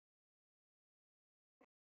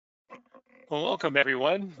Well, welcome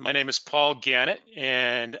everyone. My name is Paul Gannett,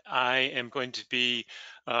 and I am going to be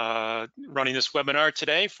running this webinar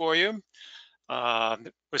today for you.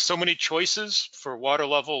 With so many choices for water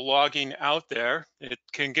level logging out there, it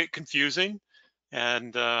can get confusing,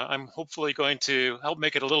 and I'm hopefully going to help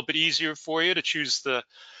make it a little bit easier for you to choose the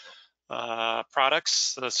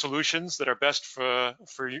products, the solutions that are best for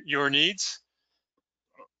your needs.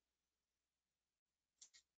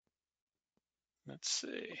 Let's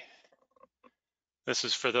see. This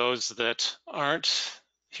is for those that aren't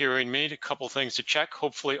hearing me. A couple things to check.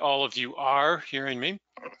 Hopefully all of you are hearing me.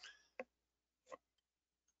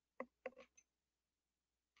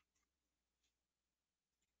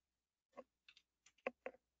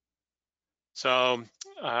 So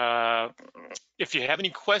if you have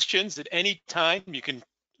any questions at any time, you can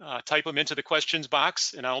type them into the questions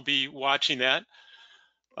box and I'll be watching that.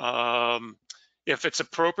 If it's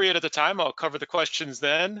appropriate at the time, I'll cover the questions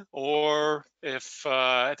then, or if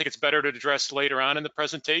I think it's better to address later on in the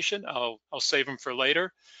presentation, I'll save them for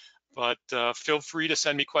later. But feel free to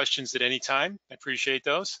send me questions at any time. I appreciate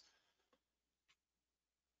those.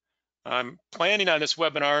 I'm planning on this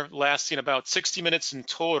webinar lasting about 60 minutes in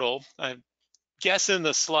total. I'm guessing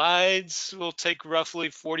the slides will take roughly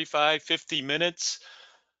 45, 50 minutes.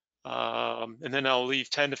 And then I'll leave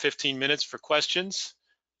 10 to 15 minutes for questions.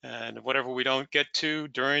 And whatever we don't get to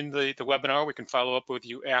during the webinar, we can follow up with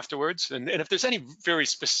you afterwards. And if there's any very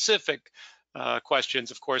specific questions,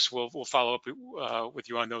 of course, we'll follow up with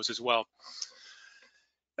you on those as well.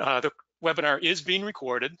 The webinar is being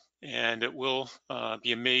recorded and it will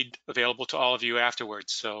be made available to all of you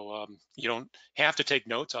afterwards. So you don't have to take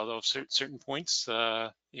notes, although certain points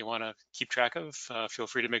you want to keep track of, feel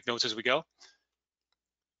free to make notes as we go.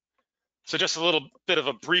 So just a little bit of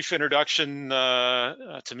a brief introduction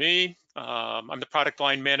to me. I'm the product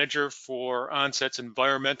line manager for Onset's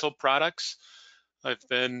environmental products. I've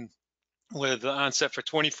been with Onset for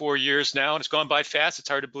 24 years now, and it's gone by fast. It's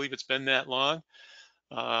hard to believe it's been that long.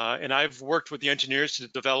 And I've worked with the engineers to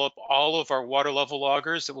develop all of our water level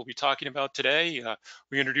loggers that we'll be talking about today.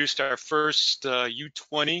 We introduced our first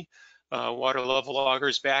U20 water level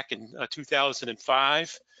loggers back in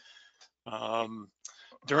 2005.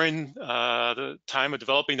 During the time of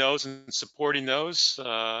developing those and supporting those,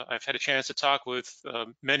 I've had a chance to talk with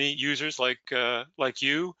many users like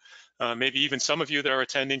you, maybe even some of you that are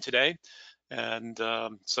attending today. And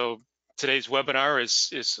so today's webinar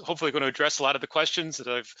is hopefully going to address a lot of the questions that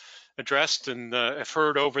I've addressed and have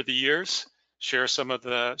heard over the years, share some of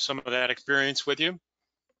that experience with you.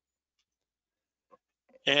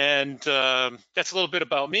 And that's a little bit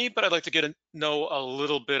about me, but I'd like to get to know a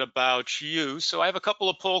little bit about you. So I have a couple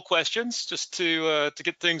of poll questions just to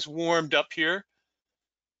get things warmed up here.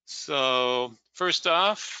 So first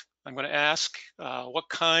off, I'm going to ask what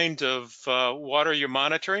kind of water you're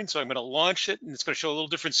monitoring. So I'm going to launch it, and it's going to show a little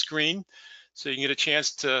different screen, so you can get a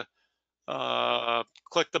chance to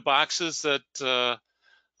click the boxes that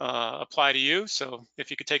apply to you. So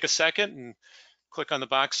if you could take a second and click on the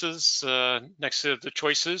boxes next to the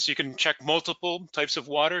choices. You can check multiple types of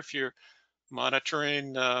water if you're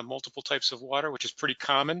monitoring multiple types of water, which is pretty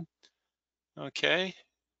common. Okay,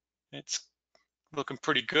 it's looking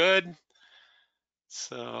pretty good.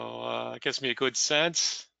 So it gives me a good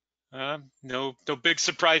sense. No big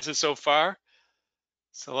surprises so far.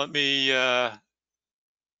 So let me,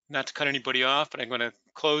 not to cut anybody off, but I'm going to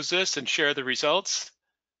close this and share the results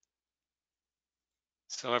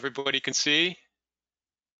so everybody can see.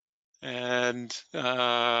 And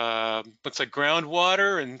looks like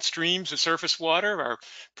groundwater and streams of surface water are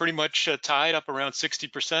pretty much tied up around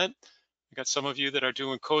 60%. We got some of you that are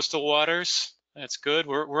doing coastal waters. That's good.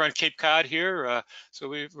 We're on Cape Cod here, so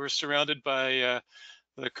we're surrounded by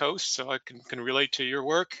the coast, so I can relate to your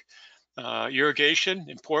work. Irrigation,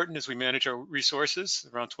 important as we manage our resources,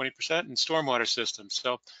 around 20%, and stormwater systems.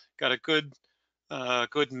 So got a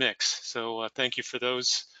good mix. So thank you for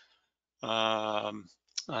those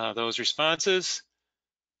responses.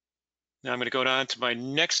 Now I'm going to go on to my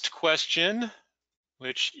next question,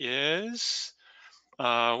 which is,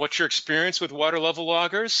 what's your experience with water level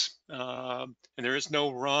loggers? And there is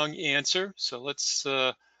no wrong answer. So let's,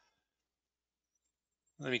 let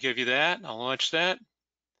me give you that. I'll launch that.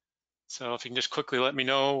 So if you can just quickly let me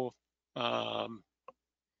know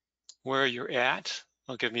where you're at,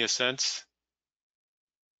 it'll give me a sense.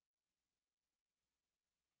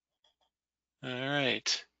 All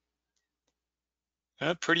right.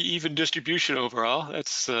 A pretty even distribution overall.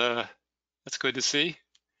 That's good to see.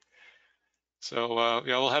 So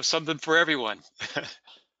yeah, we'll have something for everyone. So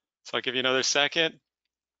I'll give you another second.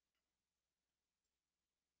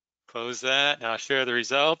 Close that. Now I'll share the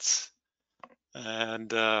results.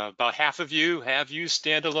 And about half of you have used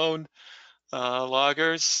standalone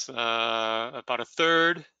loggers. About a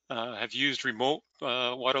third have used remote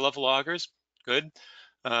water level loggers. Good.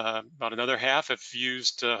 About another half have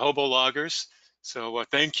used HOBO loggers. So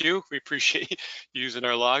thank you. We appreciate using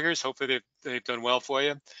our loggers. Hopefully they've done well for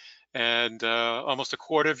you. And almost a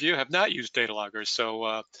quarter of you have not used data loggers.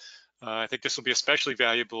 So I think this will be especially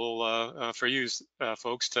valuable for you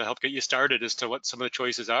folks to help get you started as to what some of the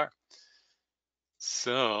choices are.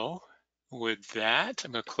 So with that,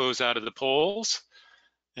 I'm going to close out of the polls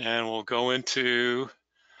and we'll go into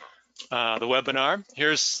the webinar.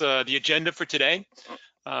 Here's the agenda for today.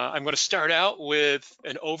 I'm going to start out with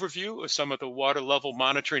an overview of some of the water level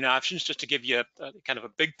monitoring options just to give you a kind of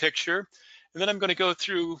a big picture. And then I'm going to go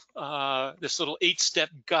through this little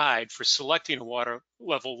 8-step guide for selecting a water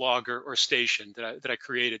level logger or station that I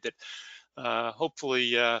created that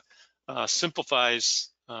hopefully simplifies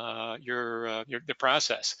the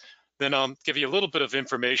process. Then I'll give you a little bit of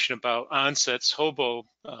information about Onset's HOBO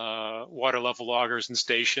water level loggers and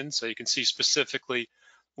stations, so you can see specifically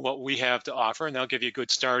what we have to offer, and that'll give you a good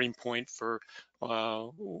starting point for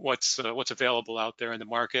what's available out there in the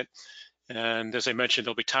market. And as I mentioned,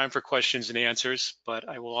 there'll be time for questions and answers, but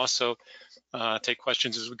I will also take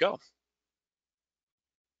questions as we go.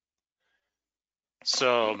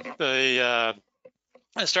 So the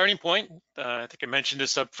starting point, I think I mentioned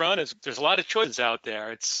this up front, is there's a lot of choices out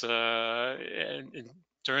there. It's and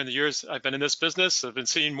during the years I've been in this business, I've been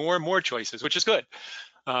seeing more and more choices, which is good,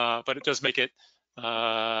 but it does make it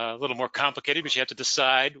a little more complicated because you have to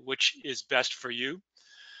decide which is best for you.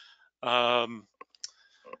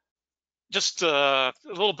 Just a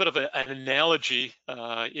little bit of an analogy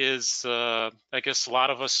is, I guess a lot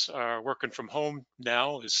of us are working from home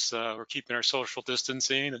now, we're keeping our social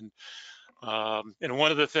distancing, and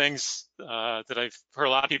one of the things that I've heard a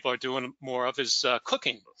lot of people are doing more of is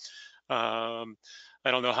cooking. I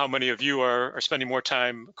don't know how many of you are spending more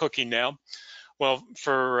time cooking now. Well,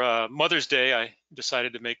 for Mother's Day, I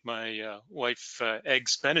decided to make my wife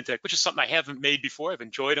eggs Benedict, which is something I haven't made before. I've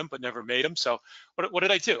enjoyed them, but never made them. So what did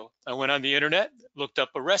I do? I went on the internet, looked up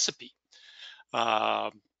a recipe.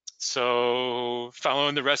 So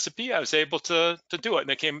following the recipe, I was able to do it,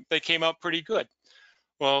 and they came out pretty good.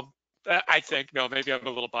 Well, I think, no, maybe I'm a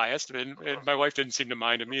little biased, and my wife didn't seem to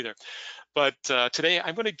mind them either. But today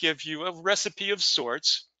I'm going to give you a recipe of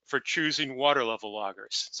sorts for choosing water level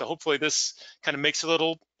loggers. So hopefully this kind of makes it a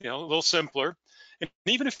little simpler. And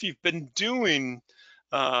even if you've been doing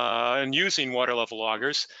and using water level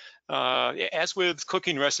loggers, as with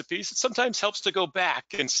cooking recipes, it sometimes helps to go back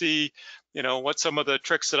and see, what some of the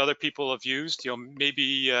tricks that other people have used. Maybe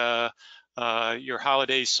your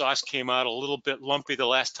holiday sauce came out a little bit lumpy the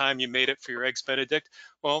last time you made it for your eggs Benedict.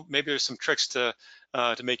 Well, maybe there's some tricks to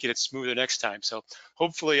make it smoother next time. So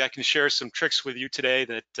hopefully I can share some tricks with you today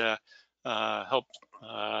that help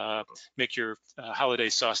make your holiday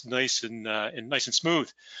sauce nice and smooth.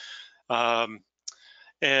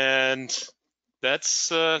 And that's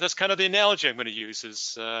kind of the analogy I'm going to use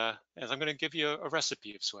as I'm going to give you a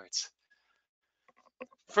recipe of sorts.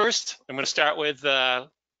 First, I'm going to start with the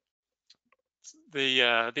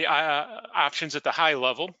options at the high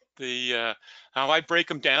level. How I break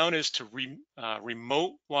them down is to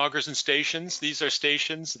remote loggers and stations. These are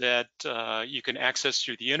stations that you can access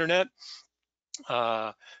through the internet.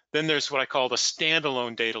 Then there's what I call the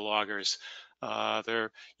standalone data loggers.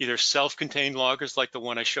 They're either self-contained loggers like the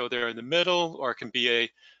one I show there in the middle, or it can be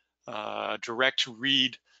a direct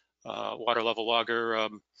read water level logger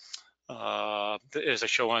as I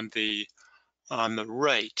show on the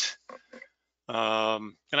right.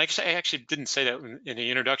 And I actually didn't say that in the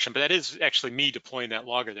introduction, but that is actually me deploying that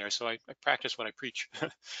logger there. So I practice what I preach.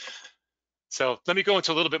 So let me go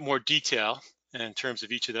into a little bit more detail in terms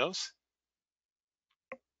of each of those.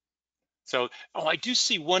 So, I do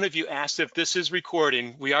see one of you asked if this is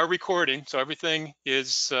recording. We are recording, so everything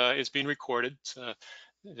is being recorded,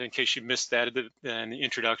 in case you missed that in the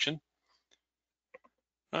introduction.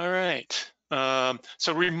 All right.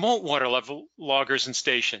 So remote water level loggers and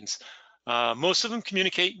stations. Most of them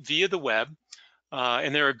communicate via the web,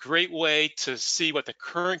 and they're a great way to see what the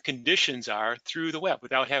current conditions are through the web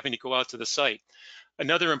without having to go out to the site.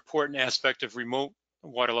 Another important aspect of remote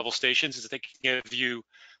water level stations is that they can give you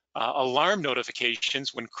alarm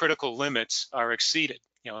notifications when critical limits are exceeded,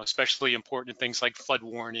 especially important in things like flood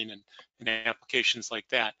warning and applications like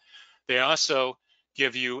that. They also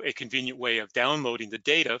give you a convenient way of downloading the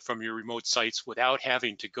data from your remote sites without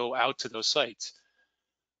having to go out to those sites.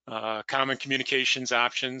 Common communications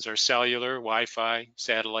options are cellular, Wi-Fi,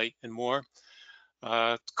 satellite, and more.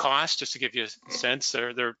 Cost, just to give you a sense,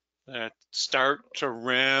 they're that start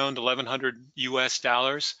around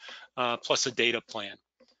 $1,100 plus a data plan.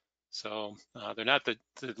 So they're not the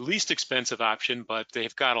least expensive option, but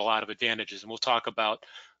they've got a lot of advantages, and we'll talk about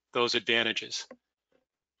those advantages.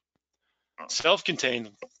 Self-contained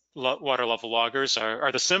water level loggers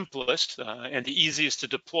are the simplest and the easiest to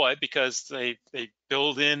deploy because they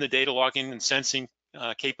build in the data logging and sensing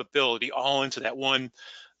capability all into that one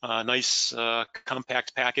nice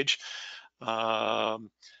compact package.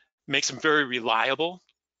 Makes them very reliable.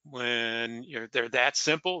 When they're that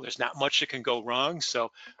simple, there's not much that can go wrong.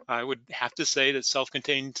 So I would have to say that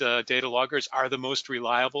self-contained data loggers are the most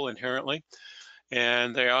reliable inherently.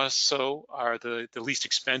 And they also are the least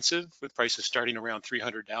expensive, with prices starting around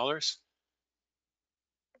 $300.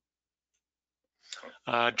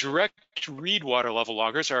 Direct read water level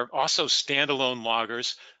loggers are also standalone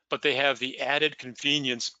loggers, but they have the added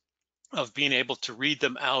convenience of being able to read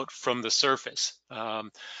them out from the surface.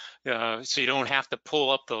 So you don't have to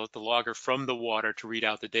pull up the logger from the water to read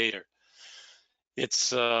out the data. It's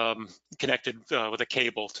connected with a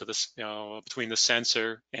cable to this, between the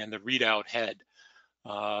sensor and the readout head.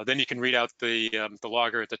 Then you can read out the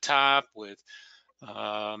logger at the top with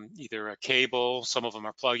either a cable. Some of them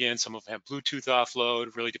are plug-in, some of them have Bluetooth offload.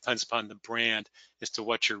 It really depends upon the brand as to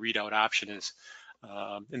what your readout option is.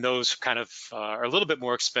 And those kind of are a little bit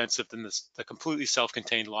more expensive than the completely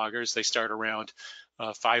self-contained loggers. They start around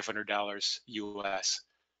 $500 US,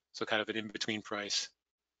 so kind of an in-between price.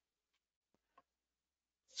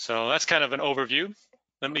 So that's kind of an overview.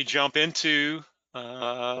 Let me jump into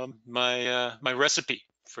my recipe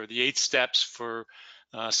for the 8 steps for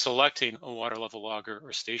selecting a water level logger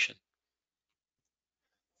or station.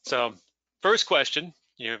 So first question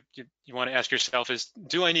you want to ask yourself is,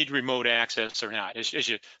 do I need remote access or not? As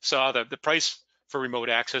you saw, the price for remote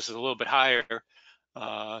access is a little bit higher.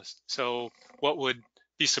 So what would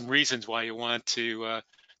be some reasons why you want to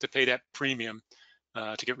pay that premium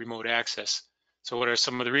to get remote access? So what are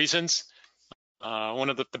some of the reasons? One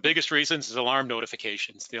of the biggest reasons is alarm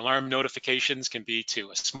notifications. The alarm notifications can be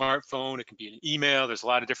to a smartphone, it can be an email. There's a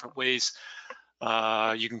lot of different ways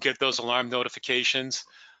you can get those alarm notifications.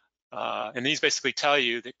 And these basically tell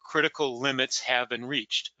you that critical limits have been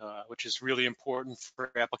reached, which is really important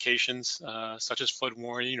for applications such as flood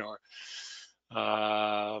warning or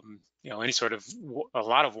any sort of a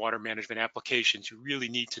lot of water management applications. You really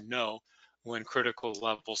need to know when critical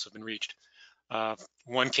levels have been reached.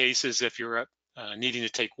 One case is if you're needing to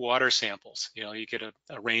take water samples. You get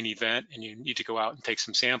a rain event and you need to go out and take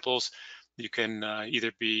some samples. You can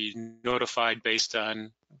either be notified based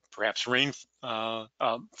on perhaps rainfall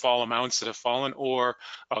amounts that have fallen, or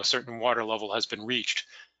a certain water level has been reached,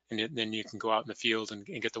 and then you can go out in the field and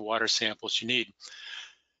get the water samples you need.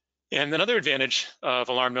 And another advantage of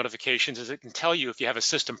alarm notifications is it can tell you if you have a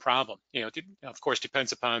system problem. It, of course,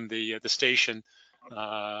 depends upon the station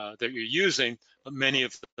that you're using, but many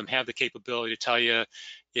of them have the capability to tell you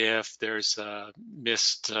if there's a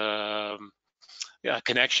missed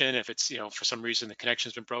connection, if it's, for some reason the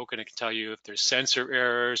connection's been broken. It can tell you if there's sensor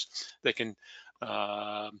errors. They can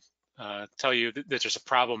tell you that there's a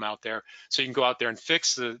problem out there. So you can go out there and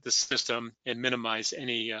fix the system and minimize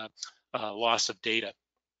any loss of data.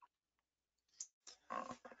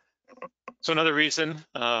 So another reason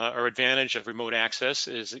or advantage of remote access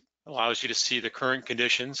is it allows you to see the current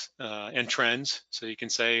conditions and trends. So you can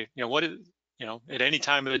say, at any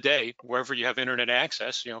time of the day, wherever you have internet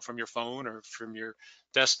access, from your phone or from your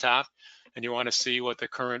desktop, and you want to see what the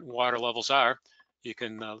current water levels are, you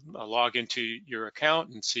can log into your account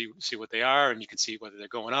and see what they are, and you can see whether they're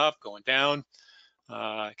going up, going down.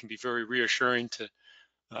 It can be very reassuring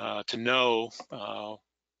to know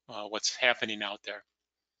what's happening out there.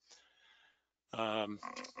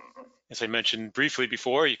 As I mentioned briefly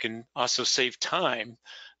before, you can also save time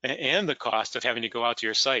and the cost of having to go out to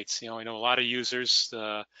your sites. I know a lot of users,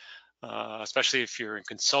 especially if you're in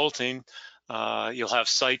consulting, you'll have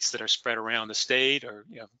sites that are spread around the state, or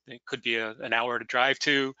it could be an hour to drive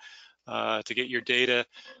to get your data.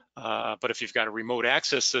 But if you've got a remote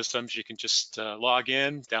access systems, you can just log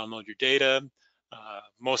in, download your data.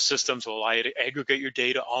 Most systems will allow you to aggregate your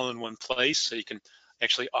data all in one place, so you can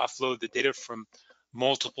actually offload the data from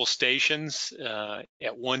multiple stations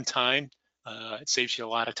at one time. It saves you a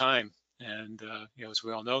lot of time, and as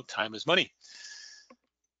we all know, time is money.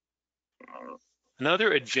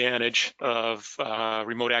 Another advantage of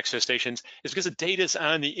remote access stations is because the data is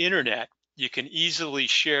on the internet, you can easily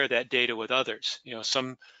share that data with others.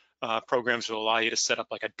 Some programs will allow you to set up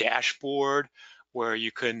like a dashboard where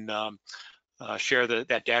you can share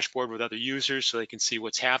that dashboard with other users so they can see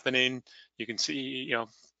what's happening. You can see,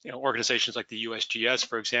 organizations like the USGS,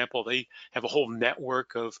 for example, they have a whole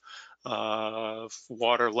network of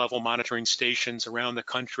water level monitoring stations around the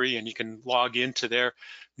country, and you can log into their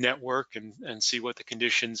network and see what the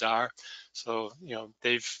conditions are. So,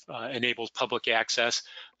 they've enabled public access.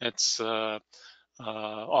 That's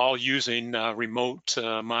all using remote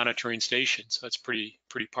monitoring stations. So that's pretty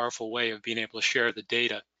powerful way of being able to share the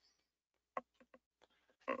data.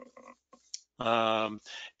 And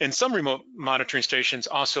some remote monitoring stations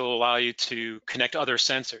also allow you to connect other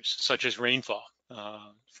sensors, such as rainfall.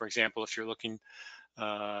 For example, if you're looking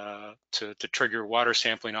to trigger water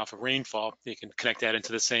sampling off of rainfall, you can connect that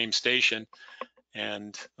into the same station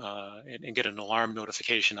and get an alarm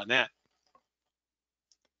notification on that.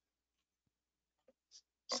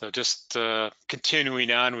 So just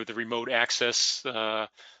continuing on with the remote access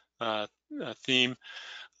theme,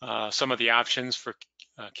 some of the options for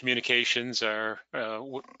communications are,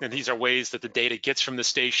 and these are ways that the data gets from the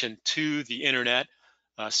station to the internet.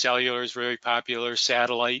 Cellular is very popular.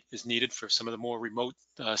 Satellite is needed for some of the more remote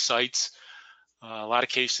sites. A lot of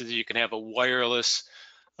cases you can have a wireless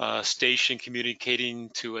station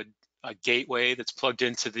communicating to a gateway that's plugged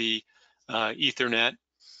into the Ethernet.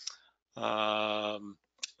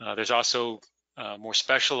 There's also more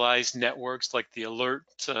specialized networks like the alert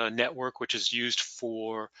network, which is used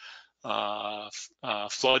for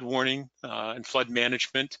flood warning and flood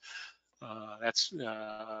management. That's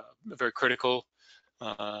a very critical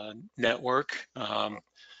network.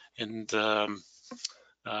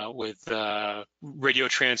 With radio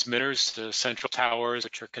transmitters to central towers,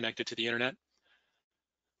 which are connected to the internet.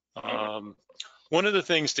 One of the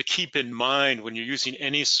things to keep in mind when you're using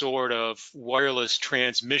any sort of wireless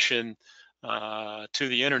transmission to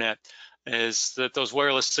the internet is that those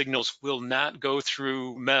wireless signals will not go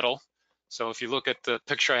through metal. So if you look at the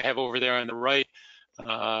picture I have over there on the right,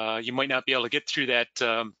 you might not be able to get through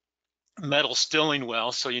that metal stilling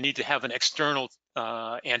well. So you need to have an external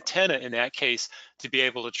antenna in that case to be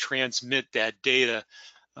able to transmit that data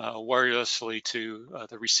wirelessly to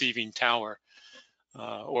the receiving tower.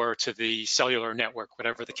 Or to the cellular network,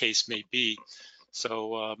 whatever the case may be.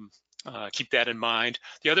 So keep that in mind.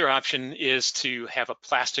 The other option is to have a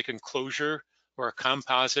plastic enclosure or a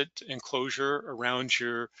composite enclosure around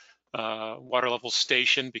your water level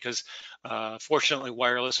station, because fortunately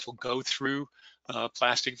wireless will go through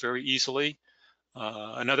plastic very easily.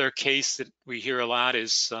 Another case that we hear a lot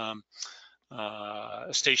is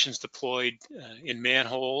stations deployed in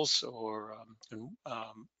manholes or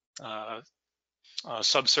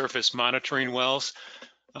subsurface monitoring wells.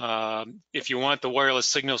 If you want the wireless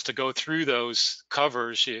signals to go through those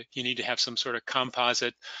covers, you need to have some sort of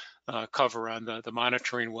composite cover on the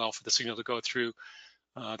monitoring well for the signal to go through.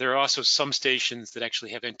 There are also some stations that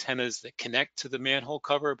actually have antennas that connect to the manhole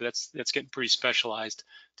cover, but that's getting pretty specialized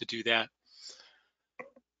to do that.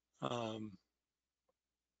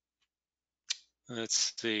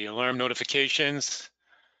 Let's see, alarm notifications.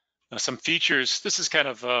 Some features, this is kind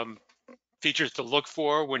of features to look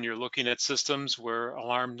for when you're looking at systems where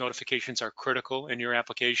alarm notifications are critical in your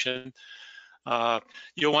application.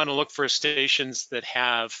 You'll want to look for stations that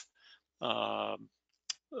have the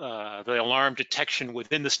alarm detection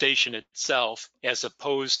within the station itself, as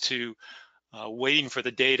opposed to waiting for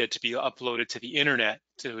the data to be uploaded to the internet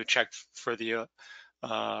to check for the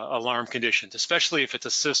alarm conditions, especially if it's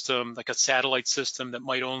a system like a satellite system that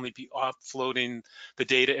might only be uploading the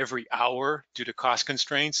data every hour due to cost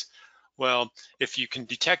constraints. Well, if you can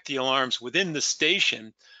detect the alarms within the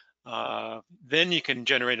station, then you can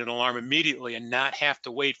generate an alarm immediately and not have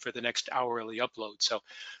to wait for the next hourly upload. So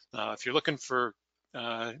if you're looking for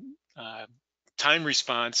time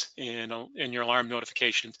response in your alarm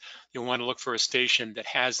notifications, you'll want to look for a station that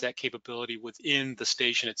has that capability within the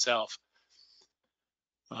station itself.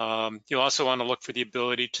 You'll also want to look for the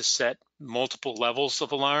ability to set multiple levels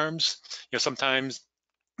of alarms. Sometimes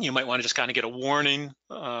you might want to just kind of get a warning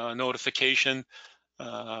notification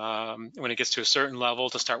when it gets to a certain level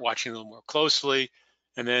to start watching a little more closely.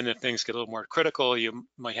 And then if things get a little more critical, you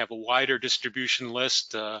might have a wider distribution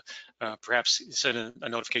list, perhaps send a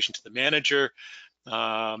notification to the manager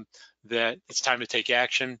that it's time to take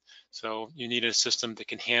action. So you need a system that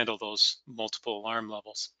can handle those multiple alarm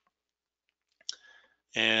levels.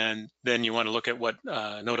 And then you want to look at what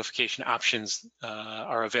notification options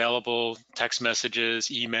are available: text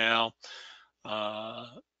messages, email.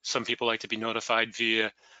 Some people like to be notified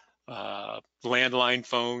via landline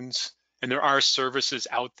phones. And there are services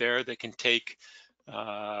out there that can take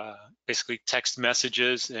basically text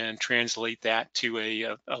messages and translate that to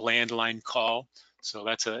a landline call. So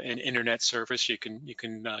that's an internet service you can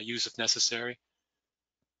use if necessary.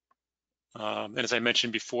 And as I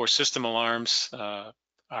mentioned before, system alarms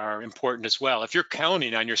are important as well. If you're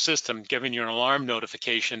counting on your system giving you an alarm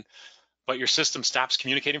notification, but your system stops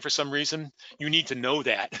communicating for some reason, you need to know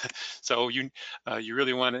that. So you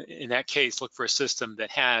really want to, in that case, look for a system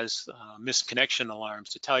that has misconnection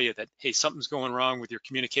alarms to tell you that, hey, something's going wrong with your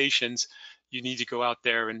communications. You need to go out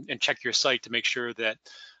there and check your site to make sure that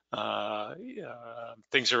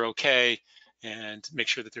things are okay, and make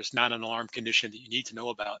sure that there's not an alarm condition that you need to know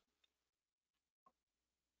about.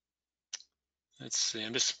 Let's see,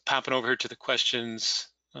 I'm just popping over here to the questions.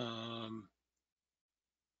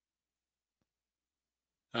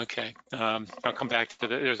 Okay, I'll come back to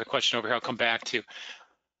there's a question over here I'll come back to.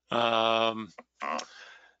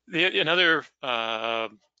 Another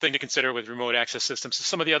thing to consider with remote access systems is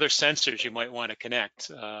some of the other sensors you might want to connect.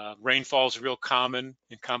 Rainfall is real common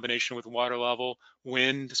in combination with water level,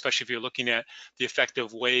 wind, especially if you're looking at the effect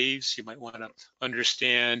of waves. You might want to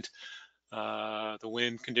understand the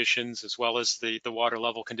wind conditions as well as the water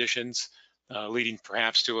level conditions, leading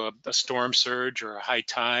perhaps to a storm surge or a high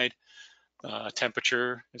tide.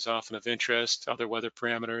 Temperature is often of interest, other weather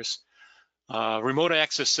parameters. Remote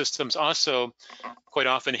access systems also quite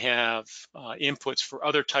often have inputs for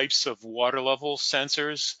other types of water level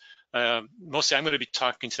sensors. Mostly I'm going to be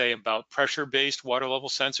talking today about pressure-based water level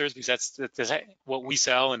sensors, because that's what we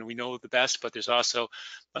sell and we know the best, but there's also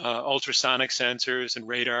ultrasonic sensors and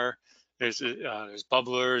radar. There's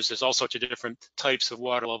bubblers, there's all sorts of different types of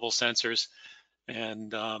water level sensors,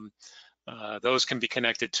 and those can be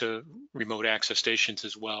connected to remote access stations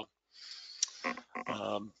as well.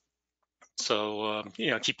 So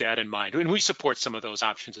keep that in mind. And we support some of those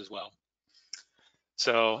options as well.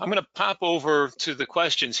 So I'm going to pop over to the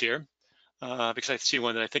questions here because I see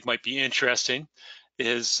one that I think might be interesting.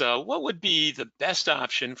 Is what would be the best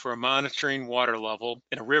option for monitoring water level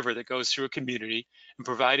in a river that goes through a community and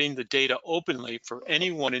providing the data openly for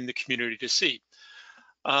anyone in the community to see?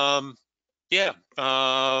 Yeah,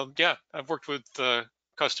 I've worked with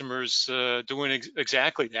customers doing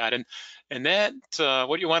exactly that, and that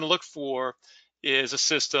what you want to look for is a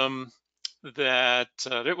system that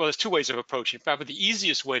well, there's two ways of approaching it. Probably the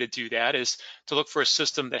easiest way to do that is to look for a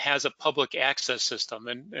system that has a public access system,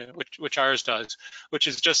 and which ours does, which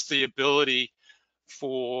is just the ability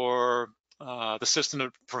for the system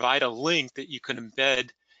to provide a link that you can embed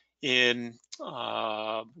in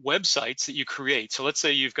websites that you create. So let's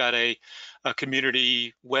say you've got a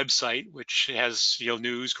community website which has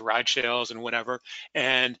news, garage sales, and whatever,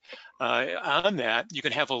 and on that you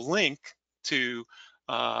can have a link to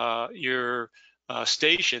your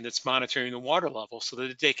station that's monitoring the water level, so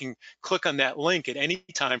that they can click on that link at any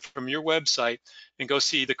time from your website and go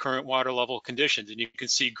see the current water level conditions, and you can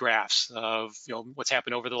see graphs of what's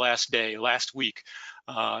happened over the last day, last week,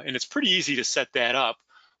 and it's pretty easy to set that up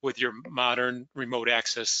with your modern remote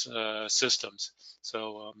access systems.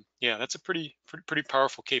 So yeah, that's a pretty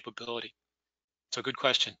powerful capability. So good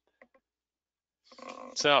question.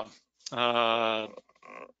 So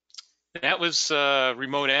that was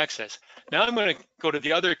remote access. Now I'm going to go to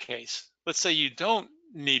the other case. Let's say you don't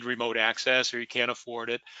need remote access, or you can't afford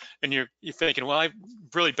it, and you're thinking, well, I'm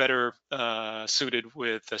really better suited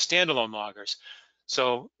with standalone loggers.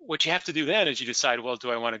 So what you have to do then is you decide, well,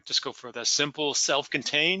 do I want to just go for the simple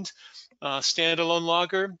self-contained standalone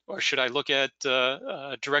logger, or should I look at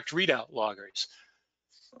direct readout loggers?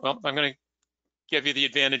 Well, I'm going to give you the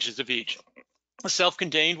advantages of each. The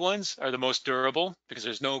self-contained ones are the most durable because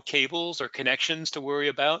there's no cables or connections to worry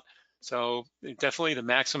about. So definitely the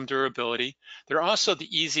maximum durability. They're also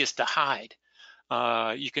the easiest to hide.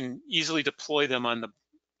 You can easily deploy them on the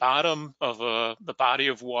bottom of the body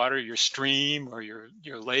of water, your stream or your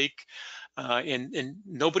lake, and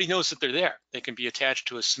nobody knows that they're there. They can be attached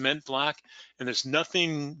to a cement block, and there's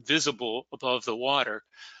nothing visible above the water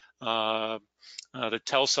to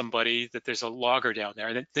tell somebody that there's a logger down there.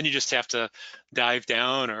 And then you just have to dive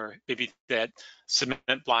down, or maybe that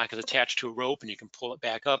cement block is attached to a rope and you can pull it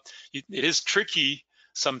back up. It is tricky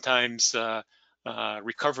sometimes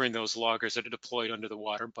recovering those loggers that are deployed under the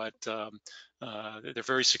water, but they're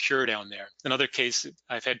very secure down there. Another case,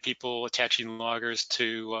 I've had people attaching loggers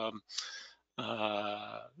to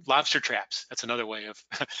lobster traps. That's another way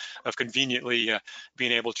of conveniently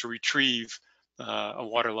being able to retrieve a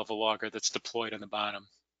water level logger that's deployed on the bottom.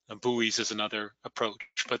 Buoys is another approach,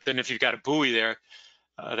 but then if you've got a buoy there,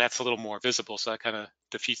 that's a little more visible, so that kind of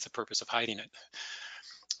defeats the purpose of hiding it.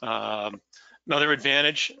 Another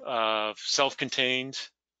advantage of self-contained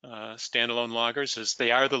standalone loggers is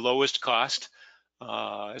they are the lowest cost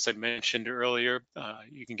As I mentioned earlier,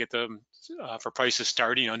 you can get them for prices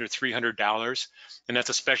starting under $300, and that's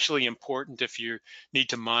especially important if you need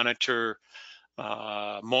to monitor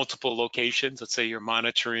multiple locations. Let's say you're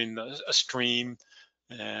monitoring a stream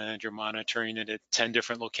and you're monitoring it at 10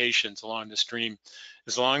 different locations along the stream.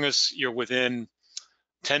 As long as you're within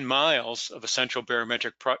 10 miles of a central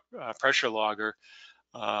barometric pressure logger,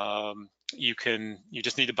 you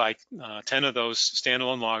just need to buy 10 of those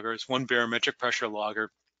standalone loggers, one barometric pressure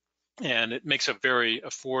logger, and it makes a very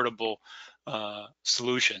affordable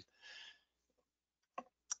solution.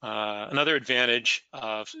 Another advantage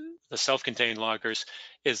of the self-contained loggers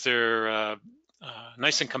is they're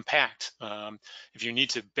nice and compact. If you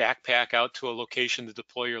need to backpack out to a location to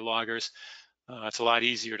deploy your loggers, it's a lot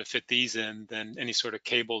easier to fit these in than any sort of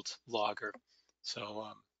cabled logger. So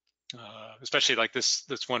especially like this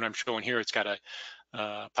one I'm showing here, it's got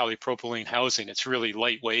a polypropylene housing. It's really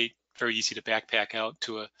lightweight, very easy to backpack out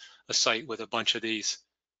to a site with a bunch of these.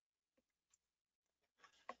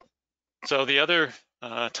 So the other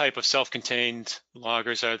type of self-contained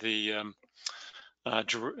loggers are the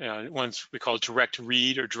ones we call direct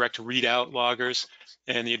read or direct readout loggers.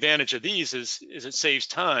 And the advantage of these is it saves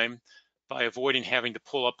time by avoiding having to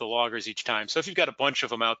pull up the loggers each time. So if you've got a bunch of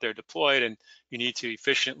them out there deployed and you need to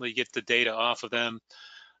efficiently get the data off of them,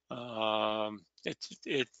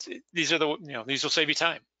 these will save you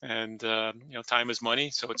time, and time is money,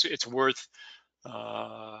 so it's worth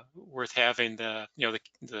having the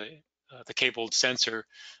cabled sensor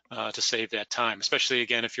to save that time, especially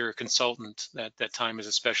again if you're a consultant. That time is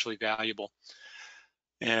especially valuable.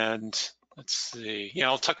 And let's see,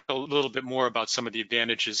 I'll talk a little bit more about some of the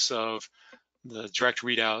advantages of the direct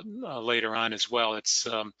readout later on as well. It's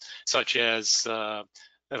such as that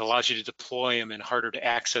allows you to deploy them in harder to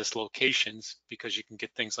access locations because you can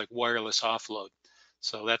get things like wireless offload.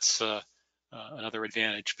 So that's another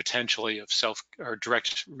advantage potentially of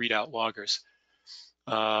direct readout loggers.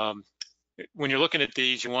 When you're looking at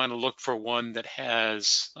these, you want to look for one that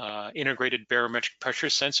has integrated barometric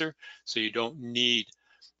pressure sensor, so you don't need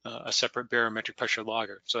a separate barometric pressure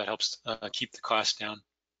logger. So that helps keep the cost down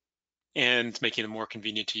and making them more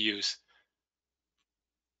convenient to use.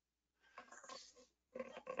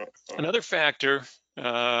 Another factor,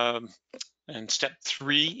 and step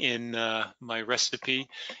 3 in my recipe,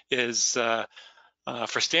 is for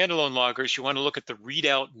standalone loggers, you want to look at the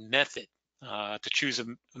readout method to choose a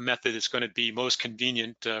method that's going to be most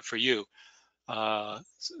convenient for you.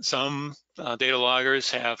 Some data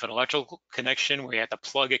loggers have an electrical connection where you have to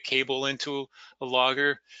plug a cable into a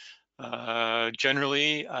logger.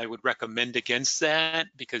 Generally, I would recommend against that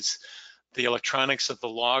because the electronics of the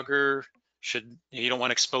logger you don't want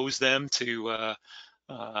to expose them to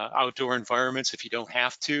outdoor environments if you don't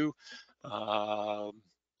have to.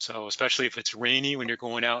 So especially if it's rainy, when you're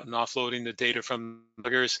going out and offloading the data from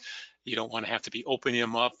loggers, you don't want to have to be opening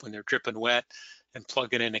them up when they're dripping wet and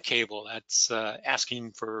plugging in a cable. That's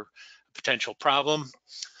asking for a potential problem.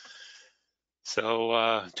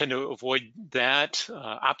 So tend to avoid that.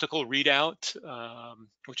 Optical readout,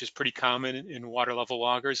 which is pretty common in water level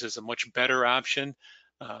loggers, is a much better option.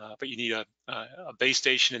 But you need a base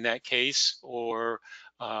station in that case, or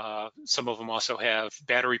some of them also have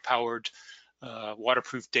battery powered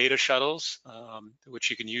waterproof data shuttles,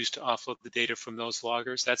 which you can use to offload the data from those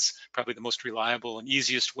loggers. That's probably the most reliable and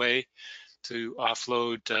easiest way to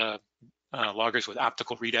offload loggers with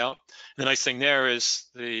optical readout. And the nice thing there is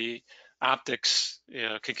the optics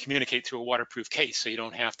can communicate through a waterproof case, so you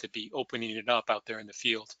don't have to be opening it up out there in the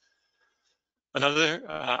field. Another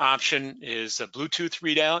option is a Bluetooth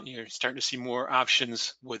readout. You're starting to see more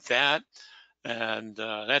options with that, and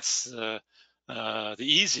that's the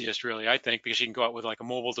easiest, really, I think, because you can go out with like a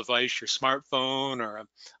mobile device, your smartphone or an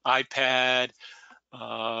iPad,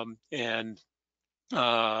 and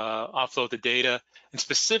offload the data. And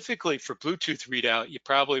specifically for Bluetooth readout, you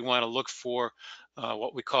probably want to look for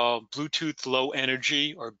what we call Bluetooth Low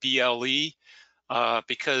Energy, or BLE,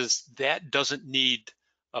 because that doesn't need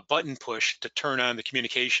a button push to turn on the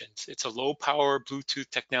communications. It's a low power Bluetooth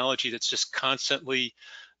technology that's just constantly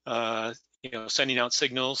sending out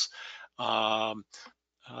signals. That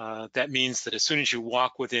means that as soon as you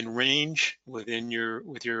walk within range with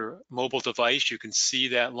your mobile device, you can see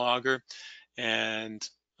that logger and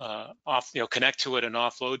connect to it and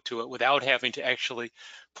offload to it without having to actually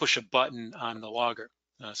push a button on the logger.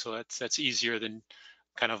 So that's easier than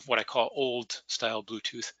kind of what I call old style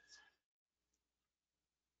Bluetooth.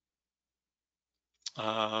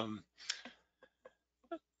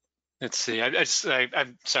 Let's see.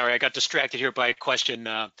 I'm sorry, I got distracted here by a question.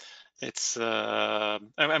 I'm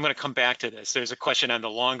going to come back to this. There's a question on the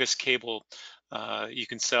longest cable you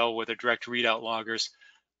can sell with a direct readout loggers.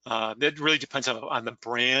 That really depends on the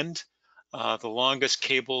brand. The longest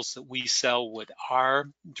cables that we sell with our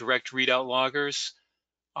direct readout loggers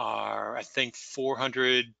are, I think,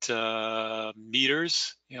 400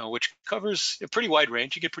 meters, which covers a pretty wide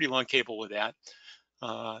range. You get pretty long cable with that.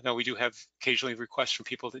 Now we do have occasionally requests from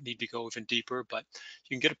people that need to go even deeper, but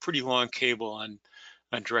you can get a pretty long cable on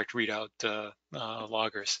direct readout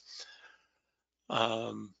loggers.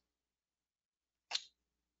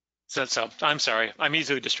 So I'm sorry, I'm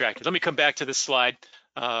easily distracted. Let me come back to this slide.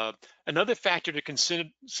 Another factor to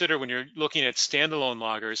consider when you're looking at standalone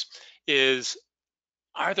loggers is,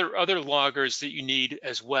 are there other loggers that you need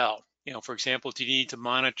as well? For example, do you need to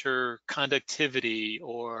monitor conductivity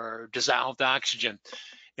or dissolved oxygen?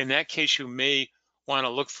 In that case, you may want to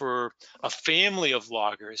look for a family of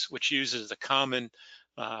loggers which uses the common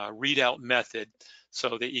readout method,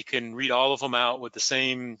 so that you can read all of them out with the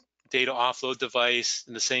same data offload device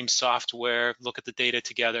and the same software, look at the data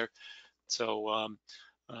together. So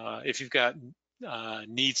if you've got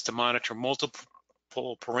needs to monitor multiple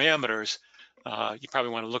parameters, you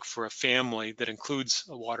probably want to look for a family that includes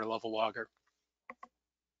a water level logger.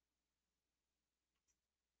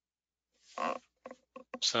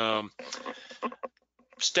 So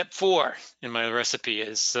step 4 in my recipe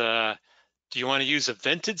is, do you want to use a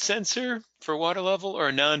vented sensor for water level or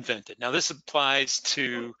a non-vented? Now this applies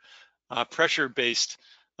to pressure-based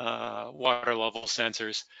water level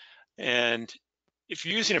sensors. And if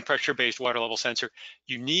you're using a pressure-based water level sensor,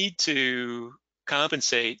 you need to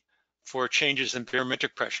compensate for changes in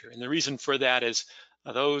barometric pressure. And the reason for that is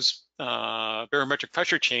those barometric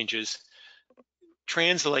pressure changes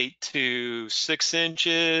translate to 6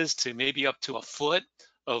 inches to maybe up to a foot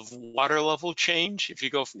of water level change if you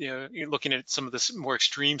go, you're looking at some of the more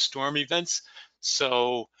extreme storm events.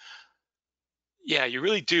 So yeah, you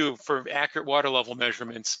really do, for accurate water level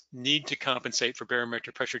measurements, need to compensate for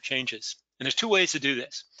barometric pressure changes. And there's 2 ways to do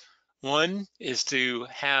this. One is to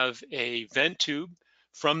have a vent tube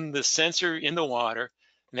from the sensor in the water,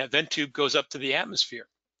 and that vent tube goes up to the atmosphere.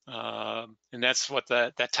 And that's what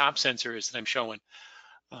that top sensor is that I'm showing.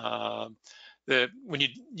 When you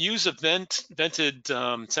use a vented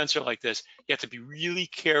sensor like this, you have to be really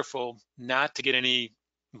careful not to get any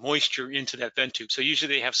moisture into that vent tube. So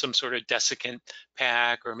usually they have some sort of desiccant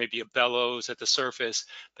pack or maybe a bellows at the surface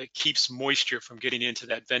that keeps moisture from getting into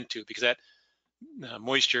that vent tube, because that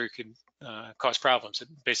moisture can cause problems.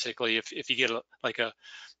 Basically, if you get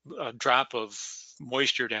a drop of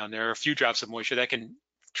moisture down there, or a few drops of moisture, that can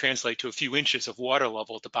translate to a few inches of water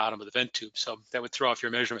level at the bottom of the vent tube. So that would throw off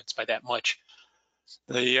your measurements by that much.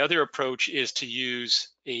 The other approach is to use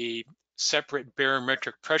a separate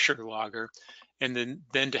barometric pressure logger, and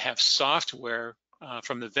then to have software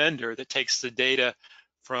from the vendor that takes the data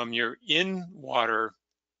from your in-water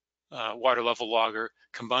water level logger,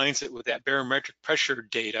 combines it with that barometric pressure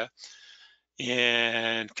data,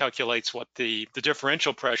 and calculates what the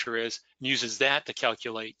differential pressure is, and uses that to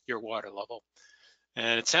calculate your water level.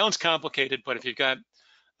 And it sounds complicated, but if you've got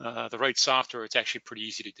the right software, it's actually pretty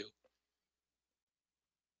easy to do.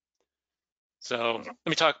 So let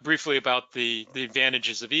me talk briefly about the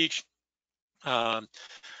advantages of each.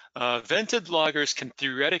 Vented loggers can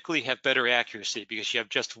theoretically have better accuracy because you have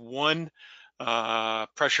just one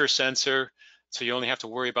pressure sensor, so you only have to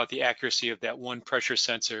worry about the accuracy of that one pressure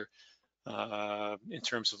sensor in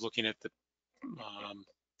terms of looking at the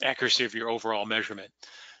accuracy of your overall measurement.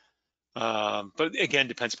 But again,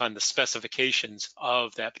 depends upon the specifications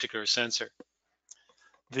of that particular sensor.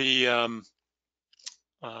 The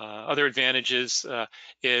other advantages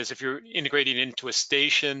is if you're integrating into a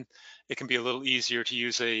station, it can be a little easier to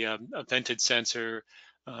use a vented sensor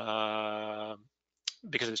because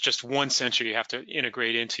it's just one sensor you have to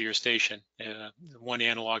integrate into your station. One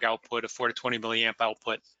analog output, a 4 to 20 milliamp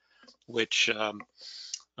output, which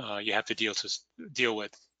you have to deal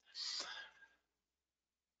with.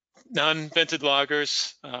 Non-vented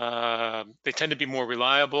loggers, they tend to be more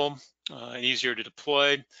reliable and easier to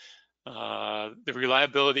deploy. The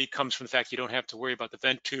reliability comes from the fact you don't have to worry about the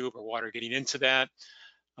vent tube or water getting into that.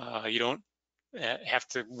 You don't have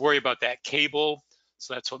to worry about that cable,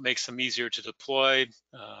 so that's what makes them easier to deploy.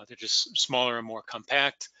 They're just smaller and more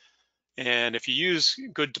compact. And if you use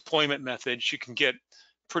good deployment methods, you can get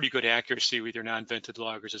pretty good accuracy with your non-vented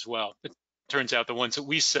loggers as well. It turns out the ones that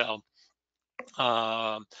we sell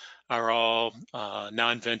are all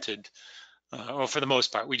non-vented. Well, for the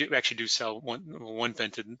most part, we actually do sell one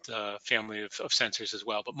vented family of sensors as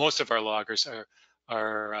well, but most of our loggers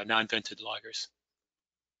are non-vented loggers.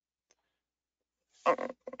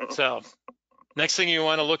 So next thing you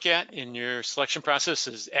want to look at in your selection process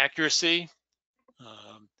is accuracy.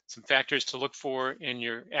 some factors to look for in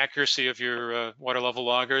your accuracy of your water level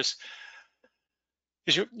loggers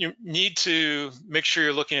is you need to make sure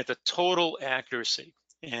you're looking at the total accuracy.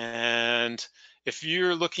 And if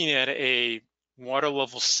you're looking at a water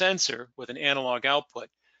level sensor with an analog output,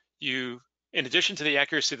 in addition to the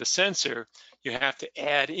accuracy of the sensor, you have to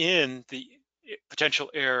add in the potential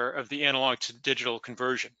error of the analog to digital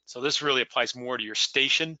conversion. So this really applies more to your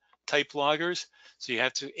station type loggers. So you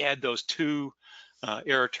have to add those two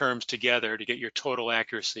error terms together to get your total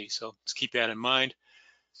accuracy. So let's keep that in mind.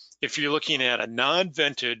 If you're looking at a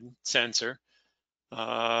non-vented sensor,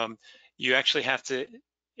 you actually have to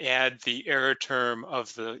add the error term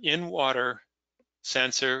of the in-water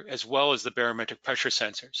sensor as well as the barometric pressure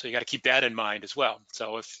sensor. So you got to keep that in mind as well.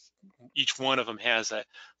 So if each one of them has a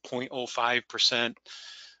 0.05%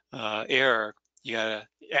 error, you got to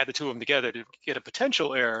add the two of them together to get a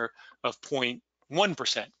potential error of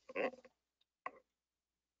 0.1%.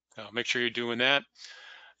 So make sure you're doing that.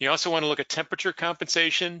 You also want to look at temperature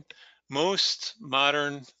compensation. Most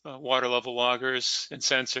modern water level loggers and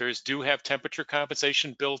sensors do have temperature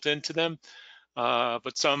compensation built into them,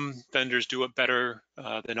 but some vendors do it better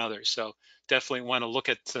than others. So definitely want to look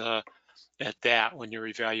at that when you're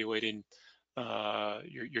evaluating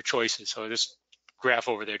your choices. So this graph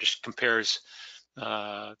over there just compares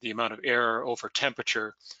the amount of error over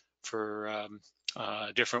temperature for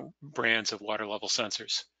different brands of water level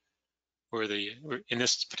sensors. In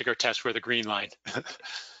this particular test, we're the green line.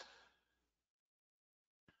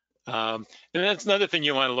 And that's another thing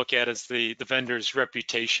you want to look at is the vendor's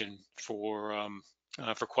reputation for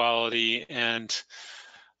quality and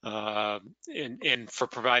for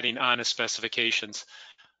providing honest specifications.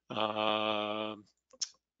 You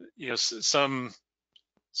know, some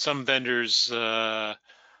vendors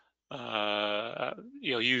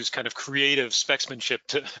you know, use kind of creative specsmanship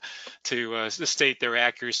to state their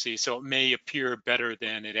accuracy, so it may appear better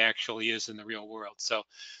than it actually is in the real world. So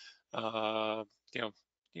you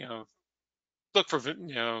know, look for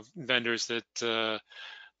vendors that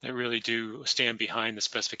that really do stand behind the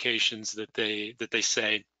specifications that they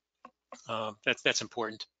say. That's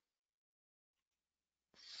important.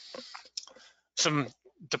 Some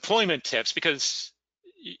deployment tips, because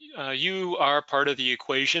you are part of the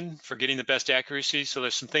equation for getting the best accuracy. So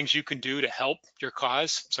there's some things you can do to help your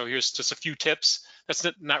cause. So here's just a few tips. That's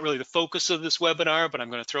not really the focus of this webinar, but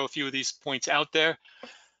I'm going to throw a few of these points out there.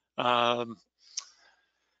 One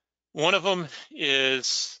of them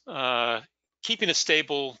is keeping a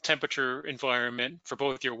stable temperature environment for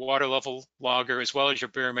both your water level logger as well as your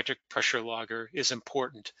barometric pressure logger is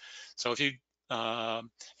important. So if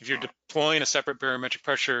you're deploying a separate barometric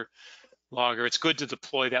pressure logger, it's good to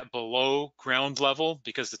deploy that below ground level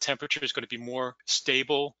because the temperature is going to be more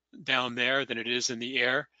stable down there than it is in the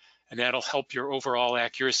air, and that'll help your overall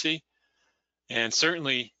accuracy. And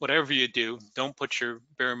certainly, whatever you do, don't put your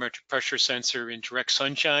barometric pressure sensor in direct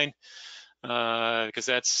sunshine because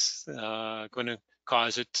that's going to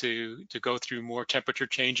cause it to go through more temperature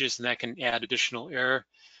changes, and that can add additional error.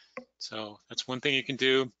 So that's one thing you can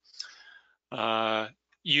do.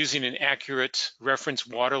 Using an accurate reference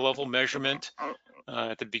water level measurement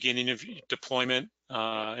at the beginning of deployment,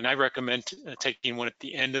 and I recommend taking one at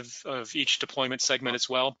the end of each deployment segment as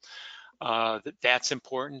well. That's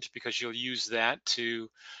important because you'll use that to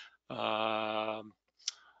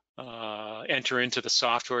enter into the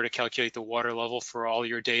software to calculate the water level for all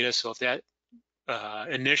your data. So if that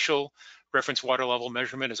initial reference water level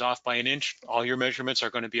measurement is off by an inch, all your measurements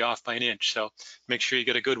are going to be off by an inch. So make sure you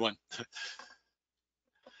get a good one.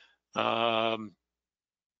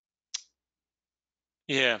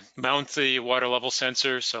 Yeah, mount the water level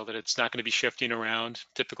sensor so that it's not going to be shifting around,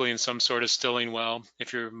 typically in some sort of stilling well.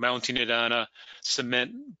 If you're mounting it on a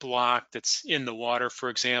cement block that's in the water, for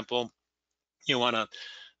example, you want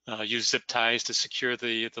to use zip ties to secure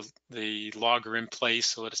the logger in place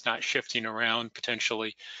so that it's not shifting around,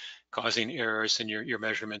 potentially causing errors in your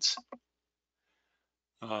measurements.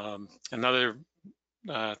 Another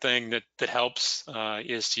thing that helps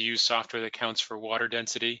is to use software that counts for water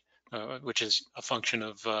density, which is a function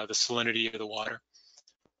of the salinity of the water.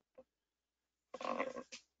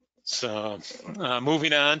 So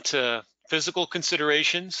moving on to physical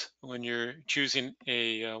considerations when you're choosing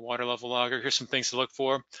a water level logger, here's some things to look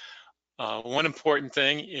for. One important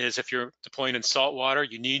thing is if you're deploying in salt water,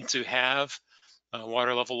 you need to have a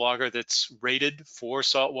water level logger that's rated for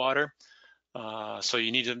salt water. So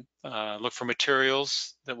you need to look for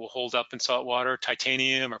materials that will hold up in salt water.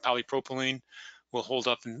 Titanium or polypropylene will hold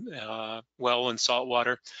up well in salt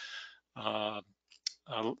water. A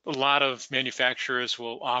lot of manufacturers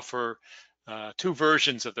will offer two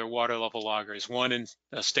versions of their water level loggers, one in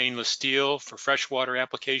stainless steel for freshwater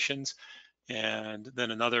applications, and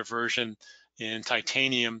then another version in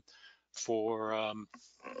titanium for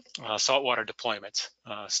saltwater deployments.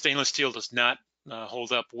 Stainless steel does not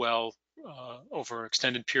hold up well over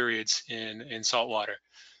extended periods in saltwater,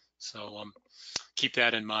 so keep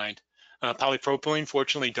that in mind. Polypropylene,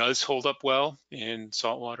 fortunately, does hold up well in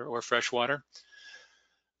saltwater or freshwater.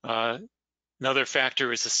 Another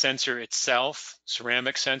factor is the sensor itself.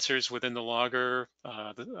 Ceramic sensors within the logger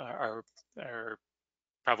are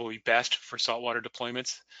probably best for saltwater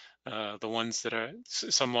deployments. The ones that are,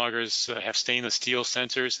 some loggers have stainless steel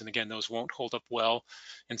sensors, and again, those won't hold up well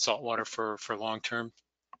in saltwater for long term.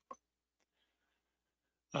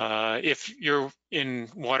 If you're in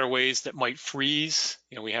waterways that might freeze,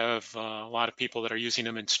 we have a lot of people that are using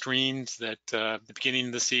them in streams that the beginning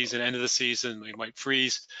of the season, end of the season, they might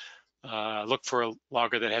freeze. Look for a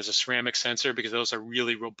logger that has a ceramic sensor because those are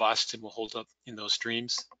really robust and will hold up in those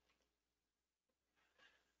streams.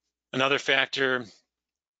 Another factor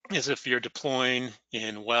is if you're deploying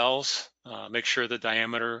in wells, make sure the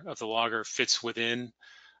diameter of the logger fits within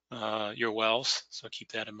your wells, so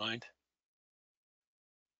keep that in mind.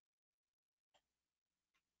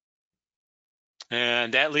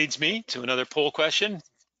 And that leads me to another poll question.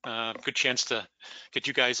 Good chance to get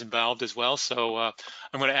you guys involved as well. So I'm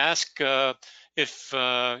going to ask if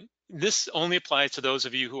this only applies to those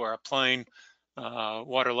of you who are applying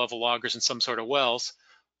water level loggers in some sort of wells.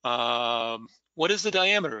 What is the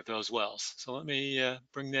diameter of those wells? So let me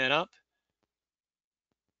bring that up.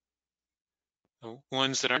 The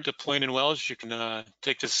ones that aren't deploying in wells, you can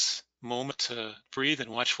take this moment to breathe and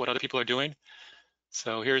watch what other people are doing.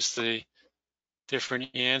 So here's the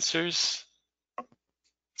different answers.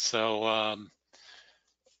 So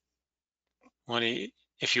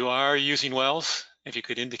if you are using wells, if you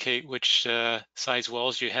could indicate which size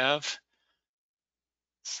wells you have.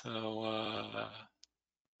 So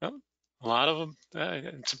a lot of them,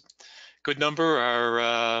 it's a good number,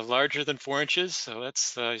 are larger than 4 inches. So that's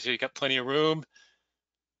so you got plenty of room. I'm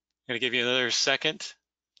gonna give you another second.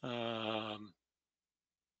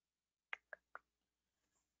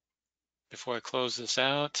 Before I close this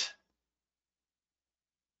out,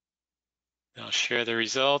 I'll share the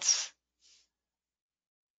results.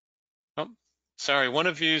 Oh, sorry, one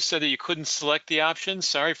of you said that you couldn't select the option.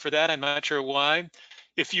 Sorry for that, I'm not sure why.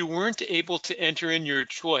 If you weren't able to enter in your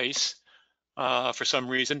choice for some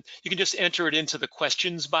reason, you can just enter it into the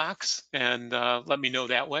questions box and let me know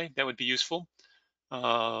that way. That would be useful.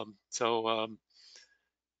 So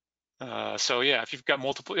yeah, if you've got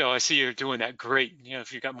multiple, I see you're doing that, great.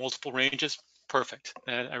 If you've got multiple ranges, perfect.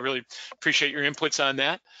 And I really appreciate your inputs on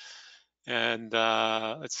that. And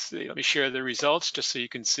let's see, let me share the results just so you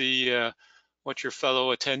can see what your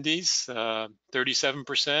fellow attendees,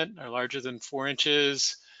 37% are larger than 4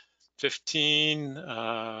 inches, 15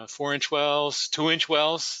 4-inch wells, 2-inch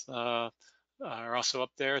wells are also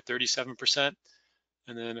up there, 37%.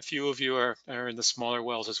 And then a few of you are in the smaller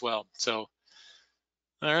wells as well. So,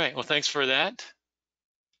 all right, well, thanks for that.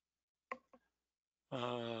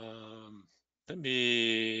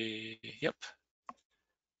 Yep.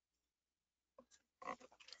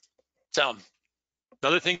 So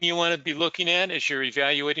another thing you want to be looking at as you're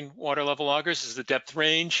evaluating water level loggers is the depth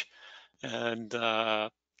range and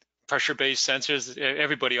pressure-based sensors.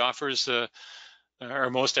 Everybody offers, or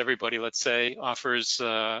most everybody, let's say, offers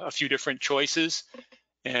a few different choices.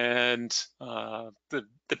 And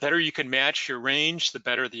the better you can match your range, the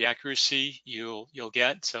better the accuracy you'll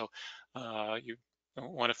get. So you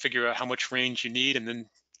want to figure out how much range you need, and then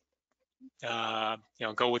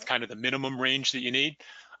go with kind of the minimum range that you need.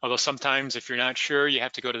 Although sometimes if you're not sure, you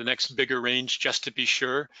have to go to the next bigger range just to be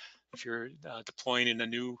sure if you're deploying in a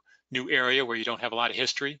new area where you don't have a lot of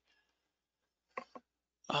history.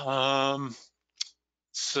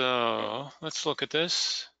 So let's look at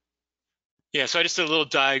this. Yeah, so I just did a little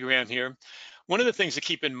diagram here. One of the things to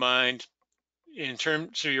keep in mind in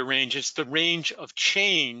terms of your range is the range of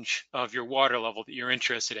change of your water level that you're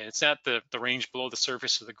interested in. It's not the range below the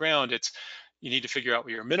surface of the ground. It's you need to figure out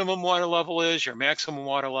what your minimum water level is, your maximum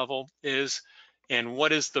water level is, and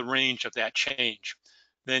what is the range of that change.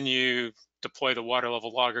 Then you deploy the water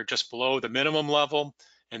level logger just below the minimum level,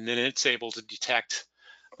 and then it's able to detect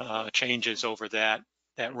changes over that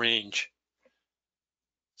range.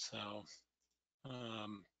 So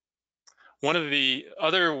one of the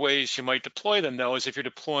other ways you might deploy them, though, is if you're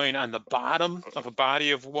deploying on the bottom of a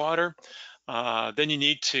body of water, then you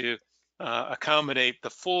need to accommodate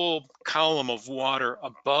the full column of water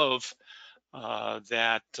above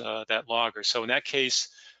that logger. So in that case,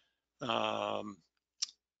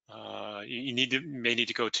 you may need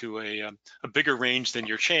to go to a bigger range than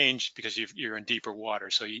your change because you're in deeper water.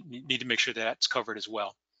 So you need to make sure that's covered as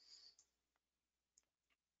well.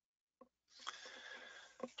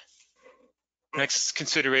 Next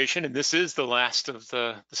consideration, and this is the last of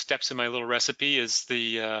the steps in my little recipe, is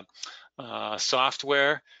the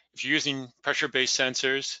software. If you're using pressure-based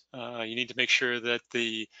sensors, you need to make sure that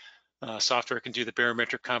the software can do the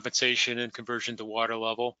barometric compensation and conversion to water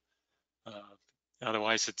level.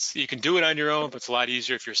 Otherwise, you can do it on your own, but it's a lot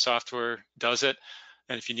easier if your software does it.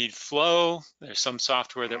 And if you need flow, there's some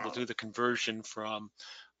software that will do the conversion from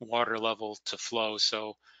water level to flow.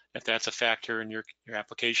 So if that's a factor in your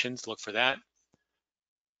applications, look for that.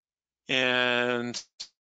 And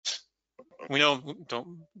we know,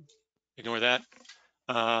 don't ignore that.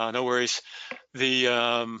 No worries.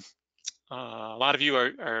 A lot of you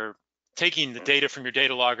are taking the data from your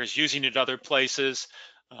data loggers, using it other places.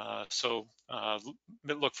 So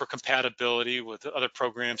look for compatibility with other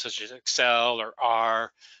programs such as Excel or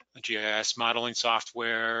R, GIS modeling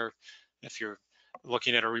software. If you're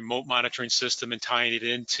looking at a remote monitoring system and tying it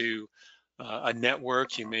into a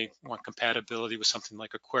network, you may want compatibility with something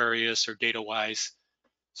like Aquarius or DataWise.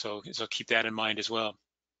 So keep that in mind as well.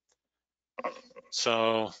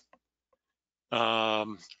 So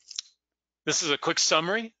this is a quick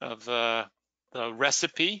summary of the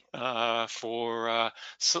recipe for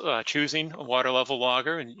choosing a water level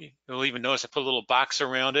logger. And you'll even notice I put a little box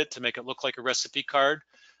around it to make it look like a recipe card.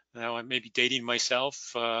 Now I may be dating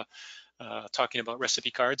myself talking about recipe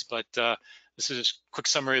cards, but this is a quick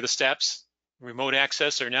summary of the steps. Remote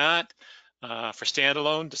access or not. For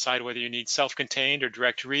standalone, decide whether you need self-contained or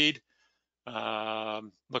direct read.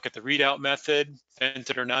 Look at the readout method,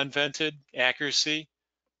 vented or non-vented, accuracy,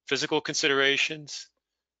 physical considerations,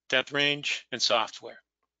 depth range, and software.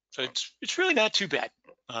 So it's really not too bad.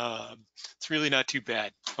 It's really not too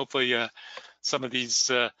bad. Hopefully some of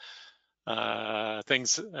these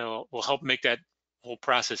things will help make that whole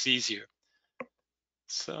process easier.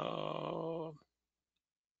 So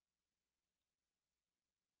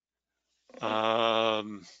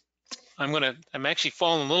I'm actually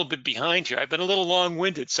falling a little bit behind here. I've been a little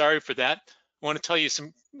long-winded. Sorry for that. I want to tell you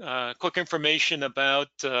some quick information about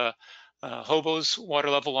HOBO's water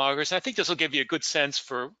level loggers. I think this will give you a good sense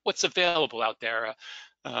for what's available out there.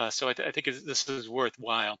 So I think this is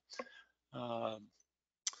worthwhile.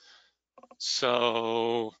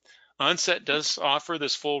 So Onset does offer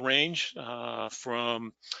this full range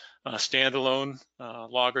from standalone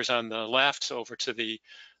loggers on the left over to the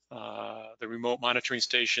remote monitoring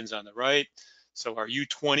stations on the right. So our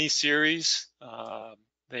U20 series,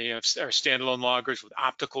 they have our standalone loggers with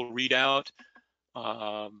optical readout.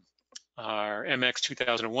 Our MX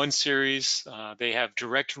 2001 series, they have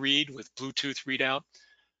direct read with Bluetooth readout.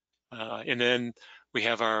 And then we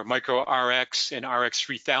have our Micro RX and RX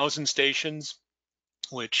 3000 stations,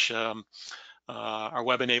 which are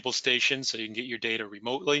web-enabled stations, so you can get your data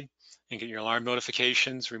remotely and get your alarm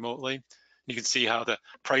notifications remotely. You can see how the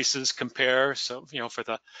prices compare. So, for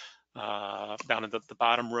the down in the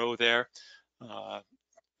bottom row there,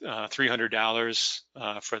 $300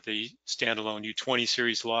 for the standalone U20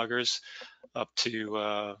 series loggers, up to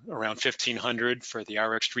around $1,500 for the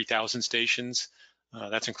RX 3000 stations.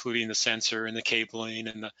 That's including the sensor and the cabling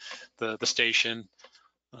and the station.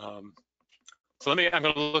 So I'm going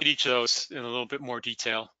to look at each of those in a little bit more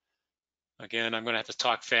detail. Again, I'm going to have to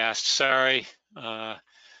talk fast. Sorry.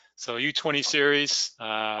 So U20 series,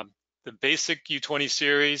 the basic U20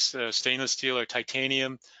 series, stainless steel or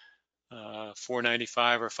titanium,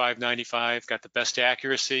 $495 or $595, got the best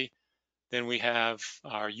accuracy. Then we have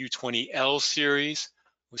our U20L series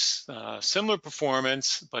with similar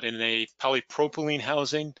performance, but in a polypropylene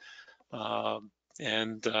housing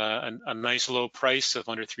and a nice low price of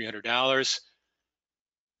under $300.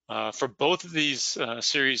 For both of these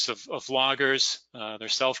series of loggers, they're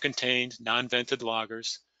self-contained, non-vented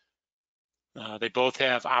loggers. They both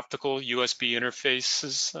have optical USB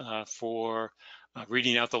interfaces for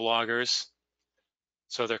reading out the loggers.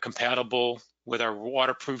 So they're compatible with our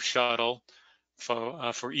waterproof shuttle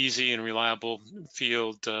for easy and reliable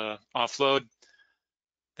field offload.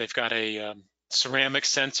 They've got a ceramic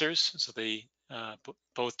sensors, so they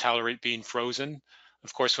both tolerate being frozen.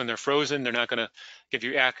 Of course, when they're frozen, they're not going to give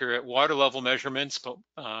you accurate water level measurements, but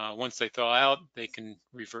once they thaw out, they can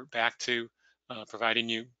revert back to providing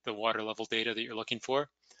you the water level data that you're looking for.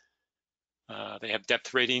 They have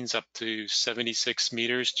depth ratings up to 76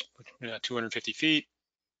 meters, 250 feet.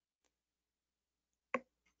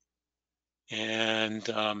 And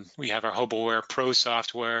we have our HOBO Pro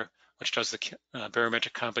software, which does the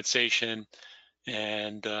barometric compensation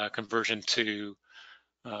and conversion to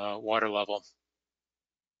water level.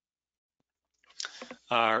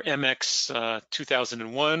 Our MX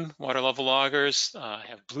 2001 water level loggers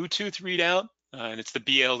have Bluetooth readout, and it's the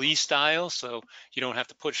BLE style, so you don't have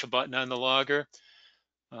to push a button on the logger.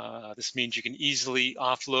 This means you can easily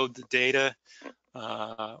offload the data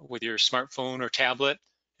with your smartphone or tablet.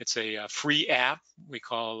 It's a free app we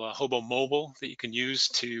call HOBO Mobile that you can use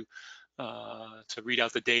to read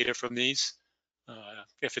out the data from these.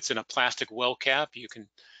 If it's in a plastic well cap, you can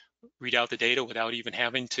read out the data without even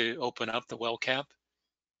having to open up the well cap.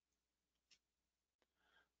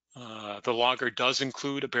 The logger does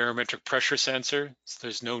include a barometric pressure sensor, so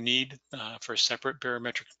there's no need for a separate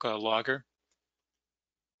barometric logger.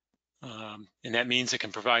 And that means it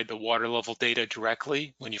can provide the water level data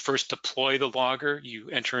directly. When you first deploy the logger, you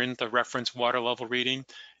enter in the reference water level reading, and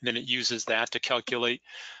then it uses that to calculate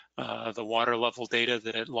the water level data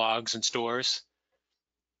that it logs and stores.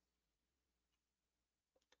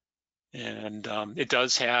 And it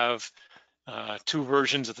does have two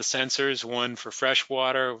versions of the sensors, one for fresh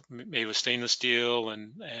water made with stainless steel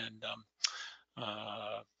and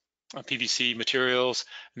PVC materials,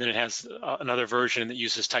 and then it has another version that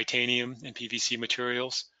uses titanium and PVC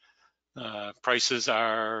materials. Prices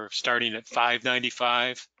are starting at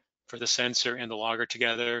 $5.95 for the sensor and the logger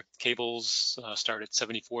together. Cables start at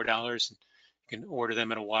 $74, and you can order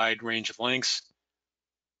them in a wide range of lengths.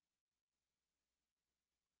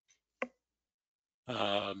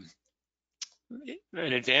 An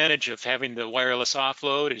advantage of having the wireless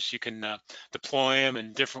offload is you can deploy them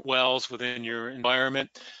in different wells within your environment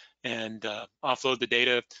and offload the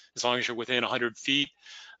data as long as you're within 100 feet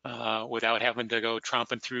without having to go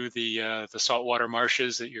tromping through the saltwater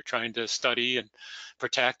marshes that you're trying to study and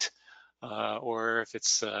protect, or if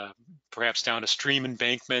it's perhaps down a stream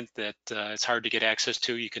embankment that it's hard to get access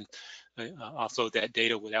to, you can offload that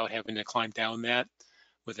data without having to climb down that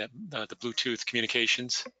with the Bluetooth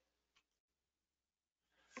communications.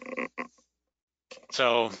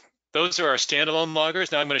 So those are our standalone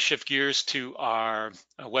loggers. Now I'm going to shift gears to our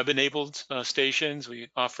web-enabled stations. We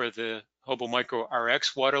offer the HOBO Micro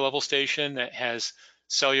RX water level station that has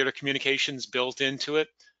cellular communications built into it.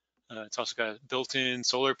 It's also got a built-in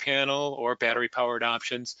solar panel or battery-powered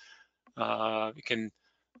options. You can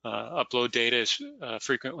upload data as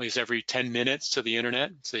frequently as every 10 minutes to the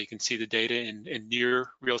internet, so you can see the data in near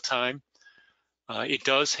real time. It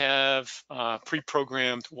does have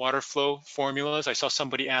pre-programmed water flow formulas. I saw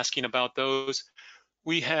somebody asking about those.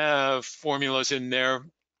 We have formulas in there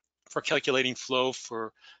for calculating flow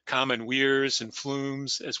for common weirs and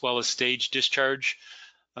flumes, as well as stage discharge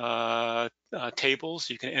tables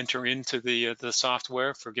you can enter into the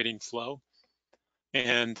software for getting flow.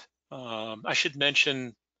 And I should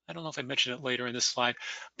mention, I don't know if I mentioned it later in this slide,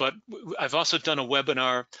 but I've also done a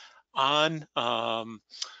webinar on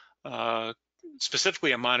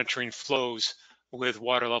specifically on monitoring flows with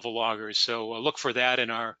water level loggers. So look for that in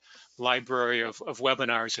our library of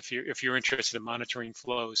webinars if you're interested in monitoring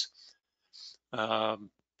flows.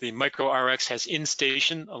 The Micro RX has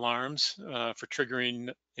in-station alarms for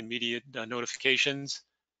triggering immediate notifications.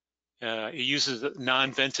 It uses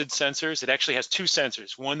non-vented sensors. It actually has two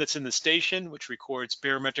sensors, one that's in the station, which records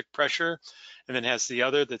barometric pressure, and then has the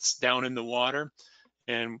other that's down in the water.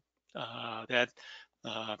 And that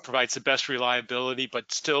provides the best reliability,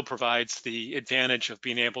 but still provides the advantage of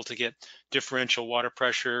being able to get differential water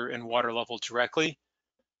pressure and water level directly.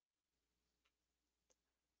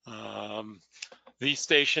 These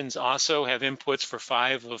stations also have inputs for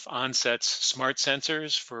 5 of Onset's smart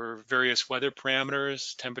sensors for various weather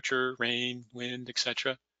parameters, temperature, rain, wind,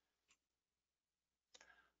 etc.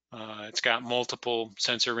 It's got multiple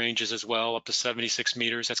sensor ranges as well, up to 76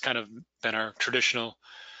 meters. That's kind of been our traditional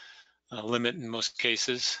limit in most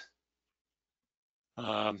cases.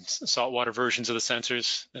 Saltwater versions of the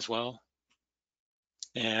sensors as well.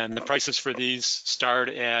 And the prices for these start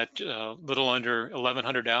at a little under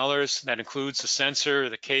 $1,100. That includes the sensor,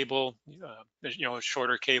 the cable, a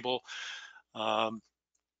shorter cable,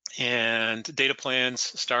 and data plans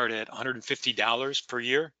start at $150 per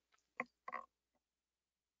year.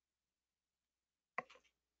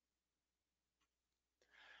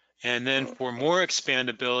 And then for more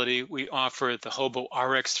expandability, we offer the HOBO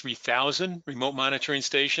RX 3000 remote monitoring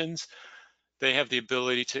stations. They have the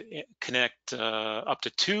ability to connect up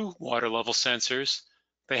to 2 water level sensors.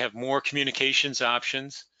 They have more communications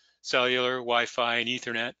options, cellular, Wi-Fi, and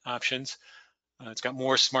Ethernet options. It's got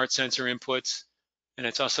more smart sensor inputs, and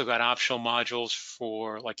it's also got optional modules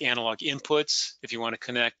for like analog inputs if you want to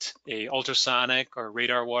connect a ultrasonic or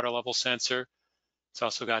radar water level sensor. It's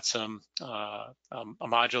also got some a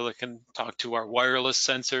module that can talk to our wireless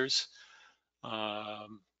sensors.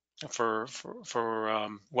 for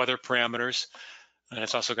weather parameters, and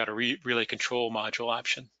it's also got a relay control module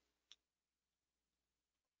option.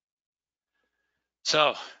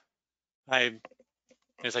 So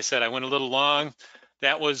as I said, I went a little long.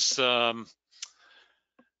 That was, I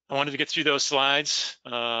wanted to get through those slides.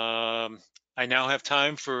 I now have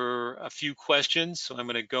time for a few questions, so I'm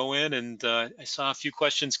going to go in, and I saw a few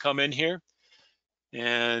questions come in here,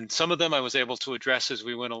 and some of them I was able to address as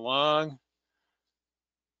we went along.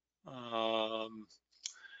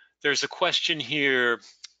 There's a question here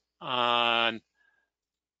on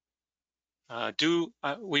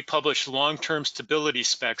we publish long-term stability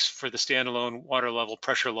specs for the standalone water level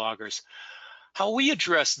pressure loggers. How we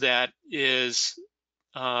address that is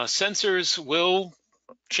sensors will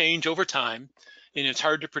change over time, and it's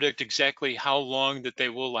hard to predict exactly how long that they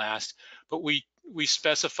will last, but we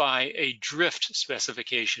specify a drift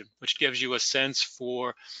specification, which gives you a sense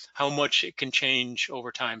for how much it can change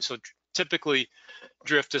over time. So typically,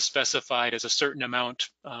 drift is specified as a certain amount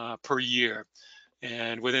per year,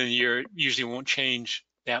 and within a year, it usually won't change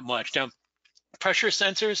that much. Now, pressure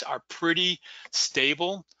sensors are pretty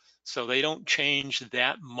stable, so they don't change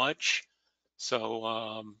that much.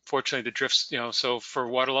 So fortunately, the drifts, so for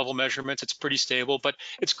water level measurements, it's pretty stable, but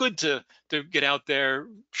it's good to get out there,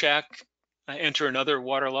 check, enter another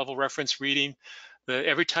water level reference reading.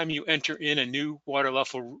 Every time you enter in a new water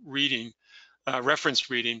level reading,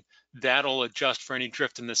 reference reading, that'll adjust for any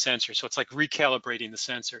drift in the sensor. So it's like recalibrating the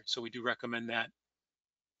sensor. So we do recommend that.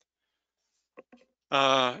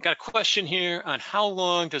 Got a question here on how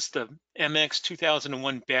long does the MX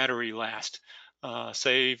 2001 battery last?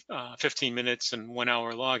 Say 15 minutes and 1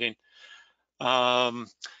 hour logging.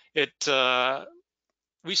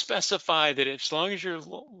 We specify that as long as you're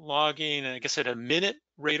logging, I guess at a minute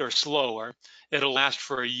rate or slower, it'll last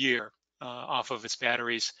for a year off of its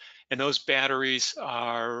batteries. And those batteries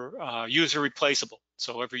are user replaceable.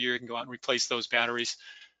 So every year you can go out and replace those batteries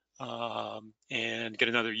and get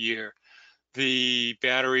another year. The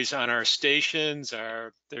batteries on our stations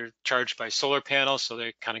they're charged by solar panels, so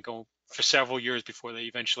they kind of go for several years before they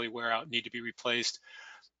eventually wear out and need to be replaced.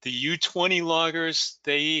 The U20 loggers,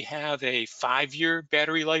 they have a 5-year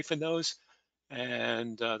battery life in those,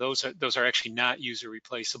 and those are actually not user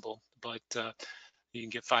replaceable, but you can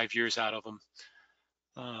get 5 years out of them.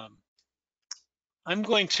 What I'm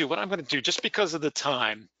going to do, just because of the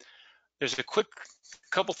time, there's a quick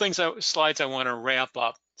couple slides I want to wrap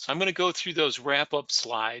up. So I'm going to go through those wrap up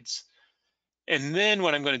slides. And then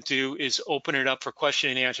what I'm going to do is open it up for question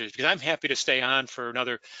and answers, because I'm happy to stay on for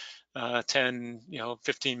another 10,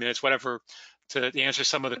 15 minutes, whatever, to answer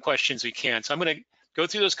some of the questions we can. So I'm going to go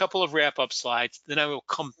through those couple of wrap up slides. Then I will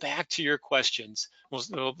come back to your questions.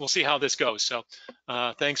 We'll see how this goes. So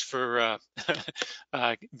thanks for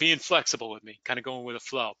being flexible with me, kind of going with the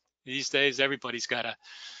flow. These days, everybody's got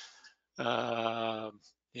to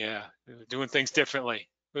doing things differently.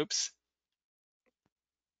 Oops.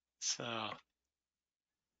 So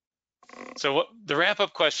what the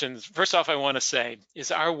wrap-up questions, first off, I want to say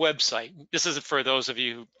is our website. This is for those of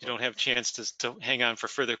you who don't have a chance to hang on for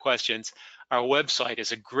further questions. Our website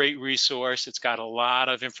is a great resource. It's got a lot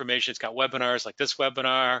of information. It's got webinars like this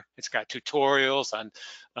webinar. It's got tutorials on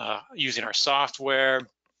using our software.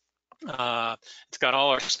 It's got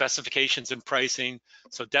all our specifications and pricing.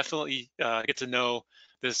 So definitely get to know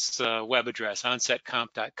this web address,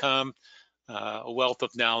 onsetcomp.com, a wealth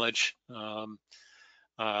of knowledge.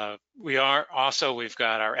 We've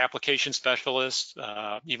got our application specialists.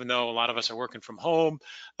 Even though a lot of us are working from home,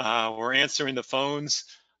 we're answering the phones.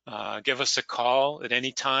 Give us a call at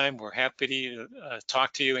any time. We're happy to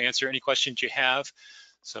talk to you, answer any questions you have.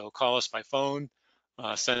 So call us by phone.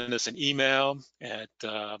 Send us an email at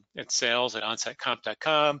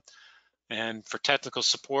sales@onsetcomp.com. And for technical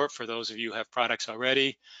support, for those of you who have products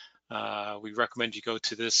already, we recommend you go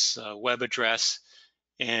to this web address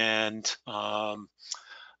and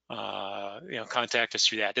contact us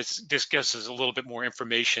through that. This gives us a little bit more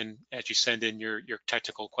information as you send in your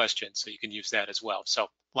technical questions, so you can use that as well. So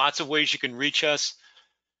lots of ways you can reach us.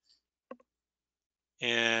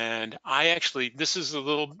 And this is a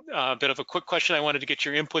little bit of a quick question I wanted to get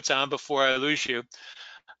your inputs on before I lose you.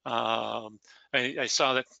 I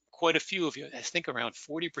saw that quite a few of you, I think around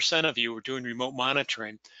 40% of you were doing remote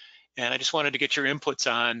monitoring. And I just wanted to get your inputs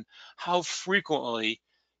on how frequently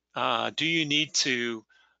do you need to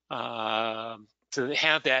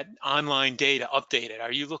have that online data updated?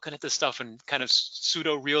 Are you looking at this stuff in kind of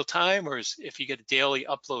pseudo real time, or if you get a daily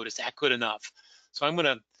upload, is that good enough? So I'm going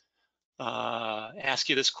to ask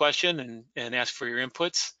you this question and ask for your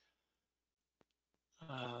inputs.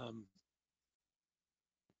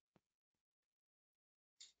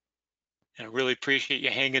 And I really appreciate you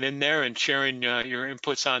hanging in there and sharing your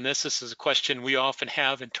inputs on this. This is a question we often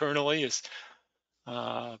have internally: is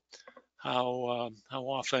uh, how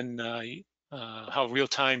often how real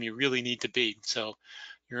time you really need to be. So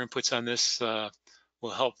your inputs on this will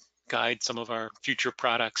help guide some of our future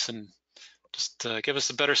products and just give us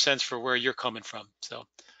a better sense for where you're coming from. So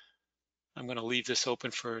I'm going to leave this open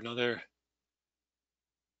for another.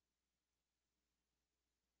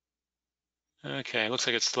 Okay, it looks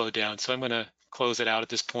like it's slowed down, so I'm going to close it out at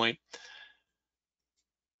this point.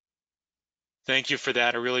 Thank you for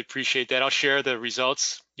that. I really appreciate that. I'll share the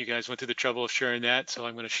results. You guys went through the trouble of sharing that, so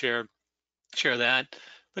I'm going to share that.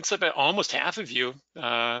 Looks like almost half of you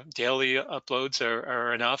daily uploads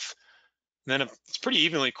are enough. And then it's pretty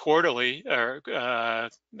evenly quarterly or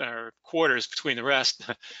quarters between the rest.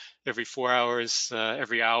 Every 4 hours,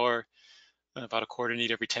 every hour, about a quarter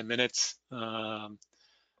need every 10 minutes.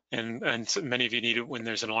 And so many of you need it when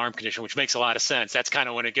there's an alarm condition, which makes a lot of sense. That's kind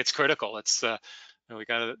of when it gets critical. It's we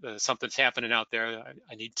got something's happening out there.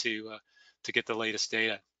 I need to get the latest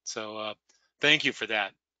data. So thank you for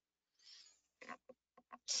that.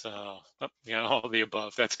 So yeah, all of the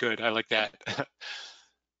above. That's good. I like that.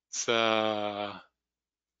 So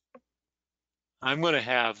I'm going to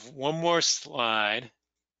have one more slide,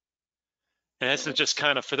 and this is just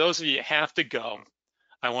kind of for those of you who have to go.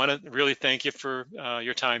 I want to really thank you for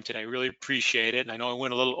your time today. I really appreciate it. And I know I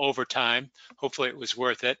went a little over time. Hopefully it was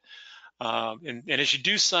worth it. And as you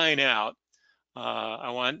do sign out,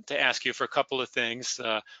 I want to ask you for a couple of things.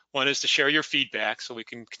 One is to share your feedback so we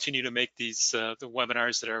can continue to make these the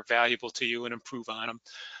webinars that are valuable to you and improve on them.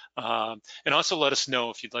 And also let us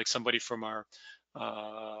know if you'd like somebody from our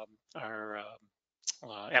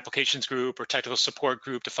applications group or technical support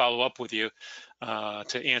group to follow up with you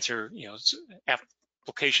to answer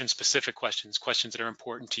application specific questions that are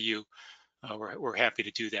important to you. We're happy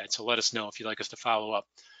to do that. So let us know if you'd like us to follow up.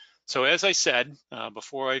 So as I said,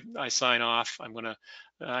 before I sign off, I'm gonna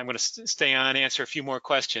stay on, answer a few more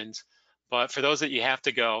questions. But for those that you have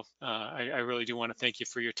to go, I really do want to thank you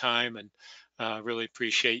for your time and really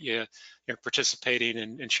appreciate you participating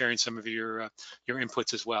and sharing some of your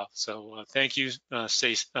inputs as well. So thank you. I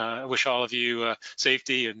wish all of you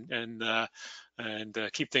safety and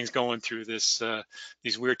keep things going through these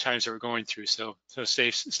weird times that we're going through. So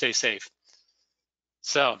stay safe.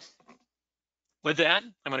 So with that,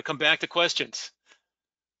 I'm going to come back to questions.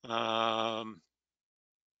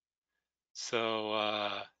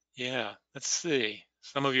 Yeah, let's see.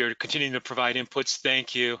 Some of you are continuing to provide inputs.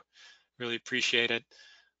 Thank you. Really appreciate it.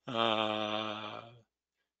 Yep,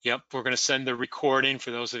 we're going to send the recording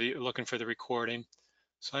for those of you looking for the recording.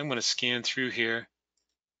 So I'm going to scan through here.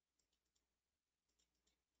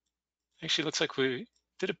 Actually, looks like we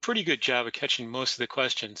did a pretty good job of catching most of the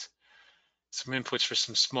questions. Some inputs for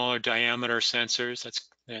some smaller diameter sensors.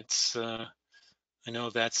 That's I know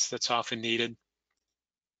that's often needed.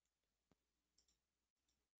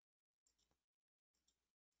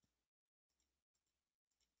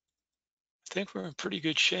 I think we're in pretty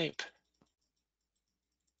good shape.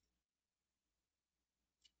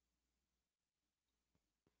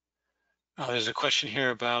 Oh, there's a question here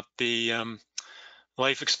about the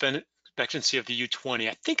life expectancy of the U20.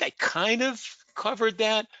 I think I kind of covered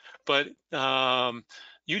that, but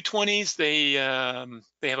U20s, they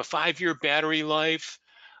have a 5-year battery life.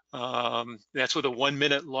 That's with a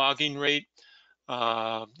 1-minute logging rate.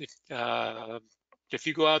 If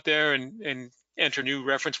you go out there and enter new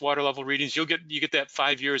reference water level readings, you get that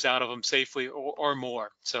 5 years out of them safely or more.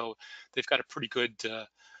 So they've got a pretty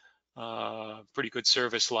good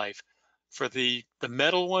service life. For the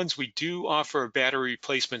metal ones, we do offer a battery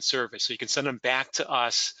replacement service, so you can send them back to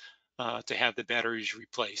us to have the batteries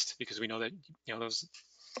replaced, because we know that those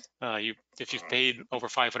if you've paid over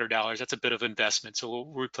 $500, that's a bit of investment. So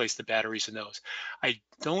we'll replace the batteries in those. I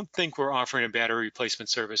don't think we're offering a battery replacement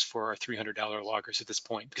service for our $300 loggers at this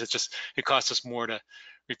point, because it costs us more to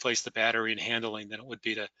replace the battery and handling than it would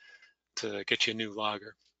be to get you a new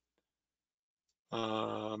logger.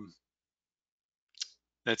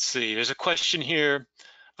 Let's see, there's a question here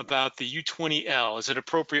about the U20L. Is it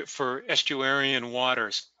appropriate for estuarine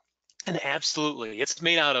waters? And absolutely, it's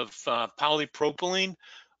made out of polypropylene,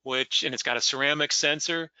 and it's got a ceramic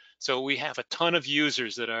sensor. So we have a ton of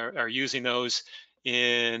users that are using those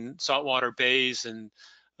in saltwater bays and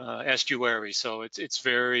estuaries. So it's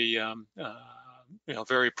very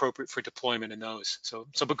very appropriate for deployment in those. So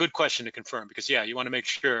a good question to confirm, because yeah, you want to make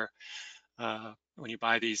sure when you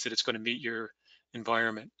buy these that it's going to meet your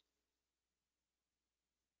environment.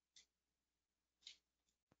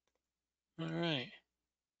 All right.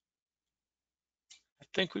 I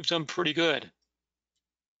think we've done pretty good.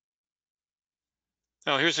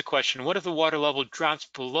 Now here's a question. What if the water level drops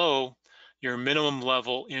below your minimum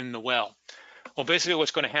level in the well? Well, basically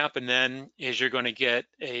what's going to happen then is you're going to get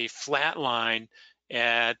a flat line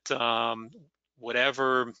at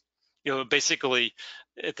whatever, basically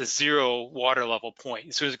at the zero water level point.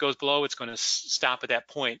 As soon as it goes below, it's going to stop at that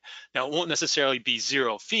point. Now, it won't necessarily be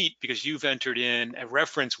 0 feet because you've entered in a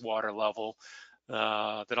reference water level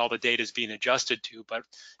that all the data is being adjusted to, but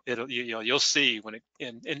you'll see when it,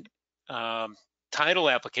 in tidal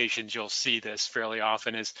applications, you'll see this fairly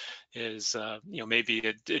often is maybe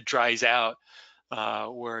it dries out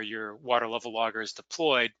where your water level logger is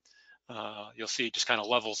deployed. You'll see it just kind of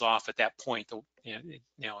levels off at that point. It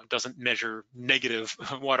doesn't measure negative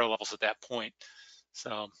water levels at that point.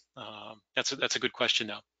 So that's a good question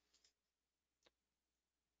though.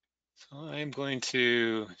 So I'm going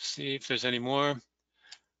to see if there's any more.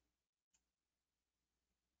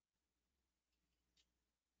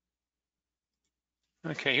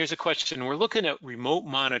 Okay, here's a question. We're looking at remote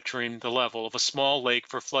monitoring the level of a small lake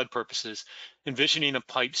for flood purposes, envisioning a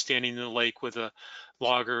pipe standing in the lake with a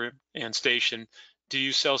logger and station. Do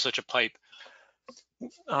you sell such a pipe?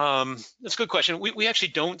 That's a good question. We actually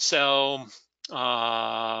don't sell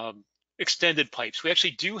extended pipes. We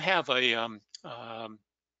actually do have a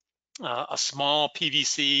small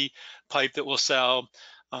PVC pipe that we'll sell.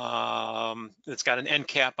 It's got an end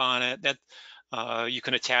cap on it that you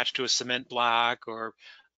can attach to a cement block or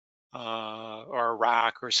a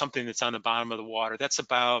rock or something that's on the bottom of the water. That's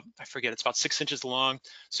about, I forget, it's about 6 inches long.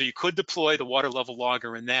 So you could deploy the water level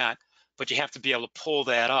logger in that, but you have to be able to pull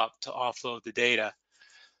that up to offload the data.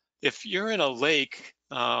 If you're in a lake,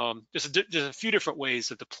 there's a few different ways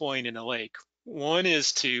of deploying in a lake. One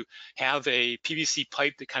is to have a PVC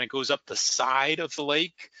pipe that kind of goes up the side of the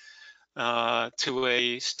lake to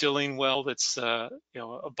a stilling well that's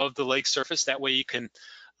above the lake surface. That way you can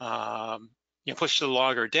push the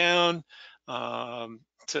logger down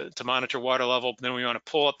to monitor water level. Then when you want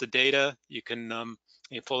to pull up the data, you can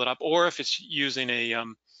pull it up. Or if it's using a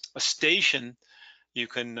station, you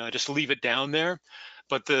can just leave it down there.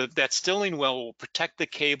 But that stilling well will protect the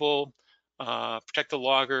cable, protect the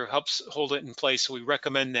logger, helps hold it in place. So we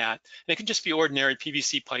recommend that. And it can just be ordinary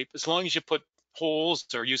PVC pipe. As long as you put holes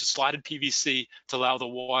or use a slotted PVC to allow the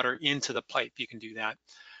water into the pipe, you can do that.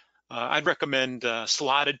 I'd recommend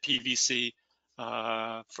slotted PVC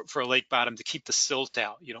for a lake bottom to keep the silt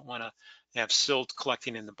out. You don't want to have silt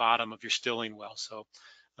collecting in the bottom of your stilling well. So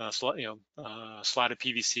slotted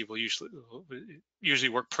PVC will usually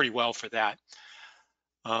work pretty well for that.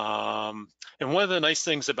 And one of the nice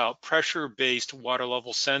things about pressure-based water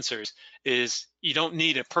level sensors is you don't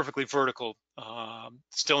need a perfectly vertical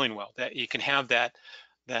stilling well. That you can have that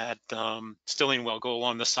stilling well go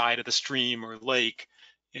along the side of the stream or lake,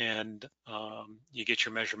 and you get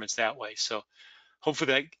your measurements that way. So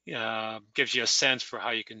hopefully that gives you a sense for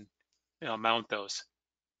how you can mount those.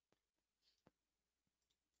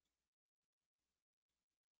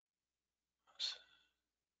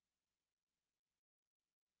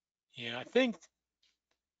 Yeah, I think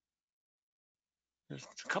there's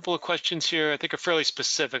a couple of questions here I think are fairly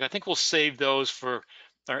specific. I think we'll save those for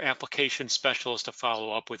our application specialist to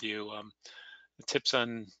follow up with you. The tips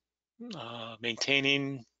on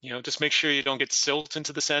maintaining, just make sure you don't get silt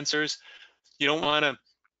into the sensors. You don't want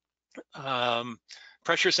to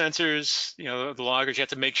pressure sensors, the loggers, you have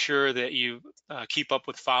to make sure that you keep up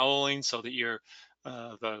with fouling so that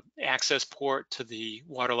the access port to the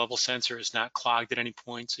water level sensor is not clogged at any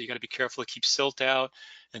point. So you got to be careful to keep silt out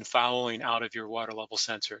and fouling out of your water level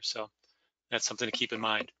sensor. So that's something to keep in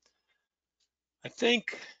mind. I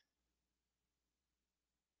think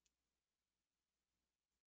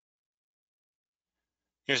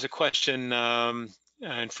here's a question.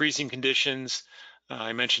 In freezing conditions,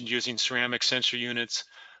 I mentioned using ceramic sensor units.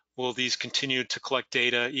 Will these continue to collect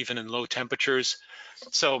data even in low temperatures?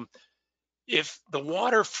 So if the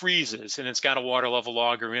water freezes and it's got a water level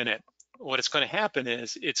logger in it, what it's going to happen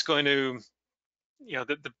is it's going to,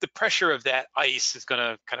 the pressure of that ice is going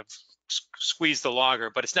to kind of squeeze the logger,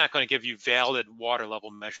 but it's not going to give you valid water level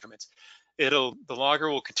measurements. The logger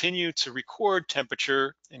will continue to record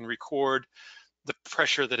temperature and record the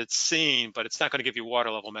pressure that it's seeing, but it's not going to give you water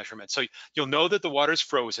level measurements. So you'll know that the water is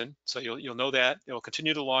frozen. So you'll know that. It'll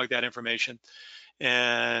continue to log that information,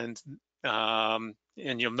 and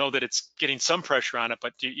you'll know that it's getting some pressure on it,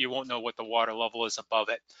 but you won't know what the water level is above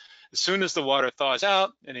it. As soon as the water thaws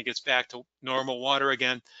out and it gets back to normal water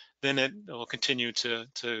again, then it will continue to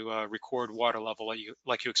record water level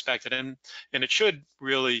like you expected, and it should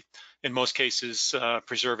really, in most cases,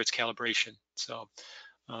 preserve its calibration. So.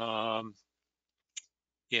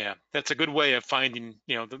 Yeah, that's a good way of finding,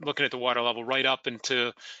 looking at the water level right up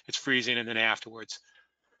into it's freezing and then afterwards.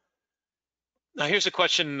 Now, here's a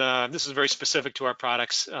question. This is very specific to our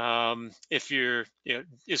products. If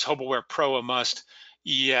is HOBOware Pro a must?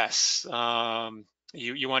 Yes.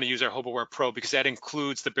 You want to use our HOBOware Pro because that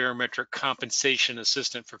includes the barometric compensation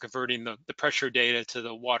assistant for converting the pressure data to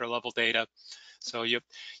the water level data. So you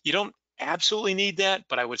don't absolutely need that,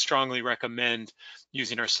 but I would strongly recommend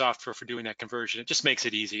using our software for doing that conversion. It just makes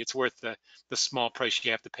it easy. It's worth the small price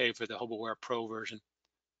you have to pay for the HOBOware Pro version.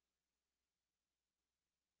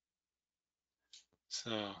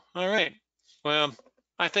 So, all right. Well,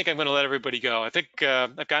 I think I'm going to let everybody go. I think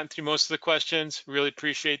I've gotten through most of the questions. Really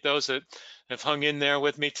appreciate those that have hung in there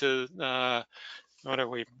with me to,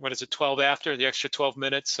 what is it, 12 after, the extra 12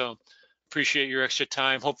 minutes. So appreciate your extra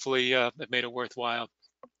time. Hopefully it made it worthwhile.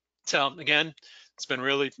 So again, it's been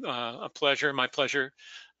really a pleasure, my pleasure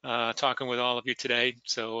talking with all of you today.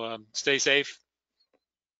 So stay safe.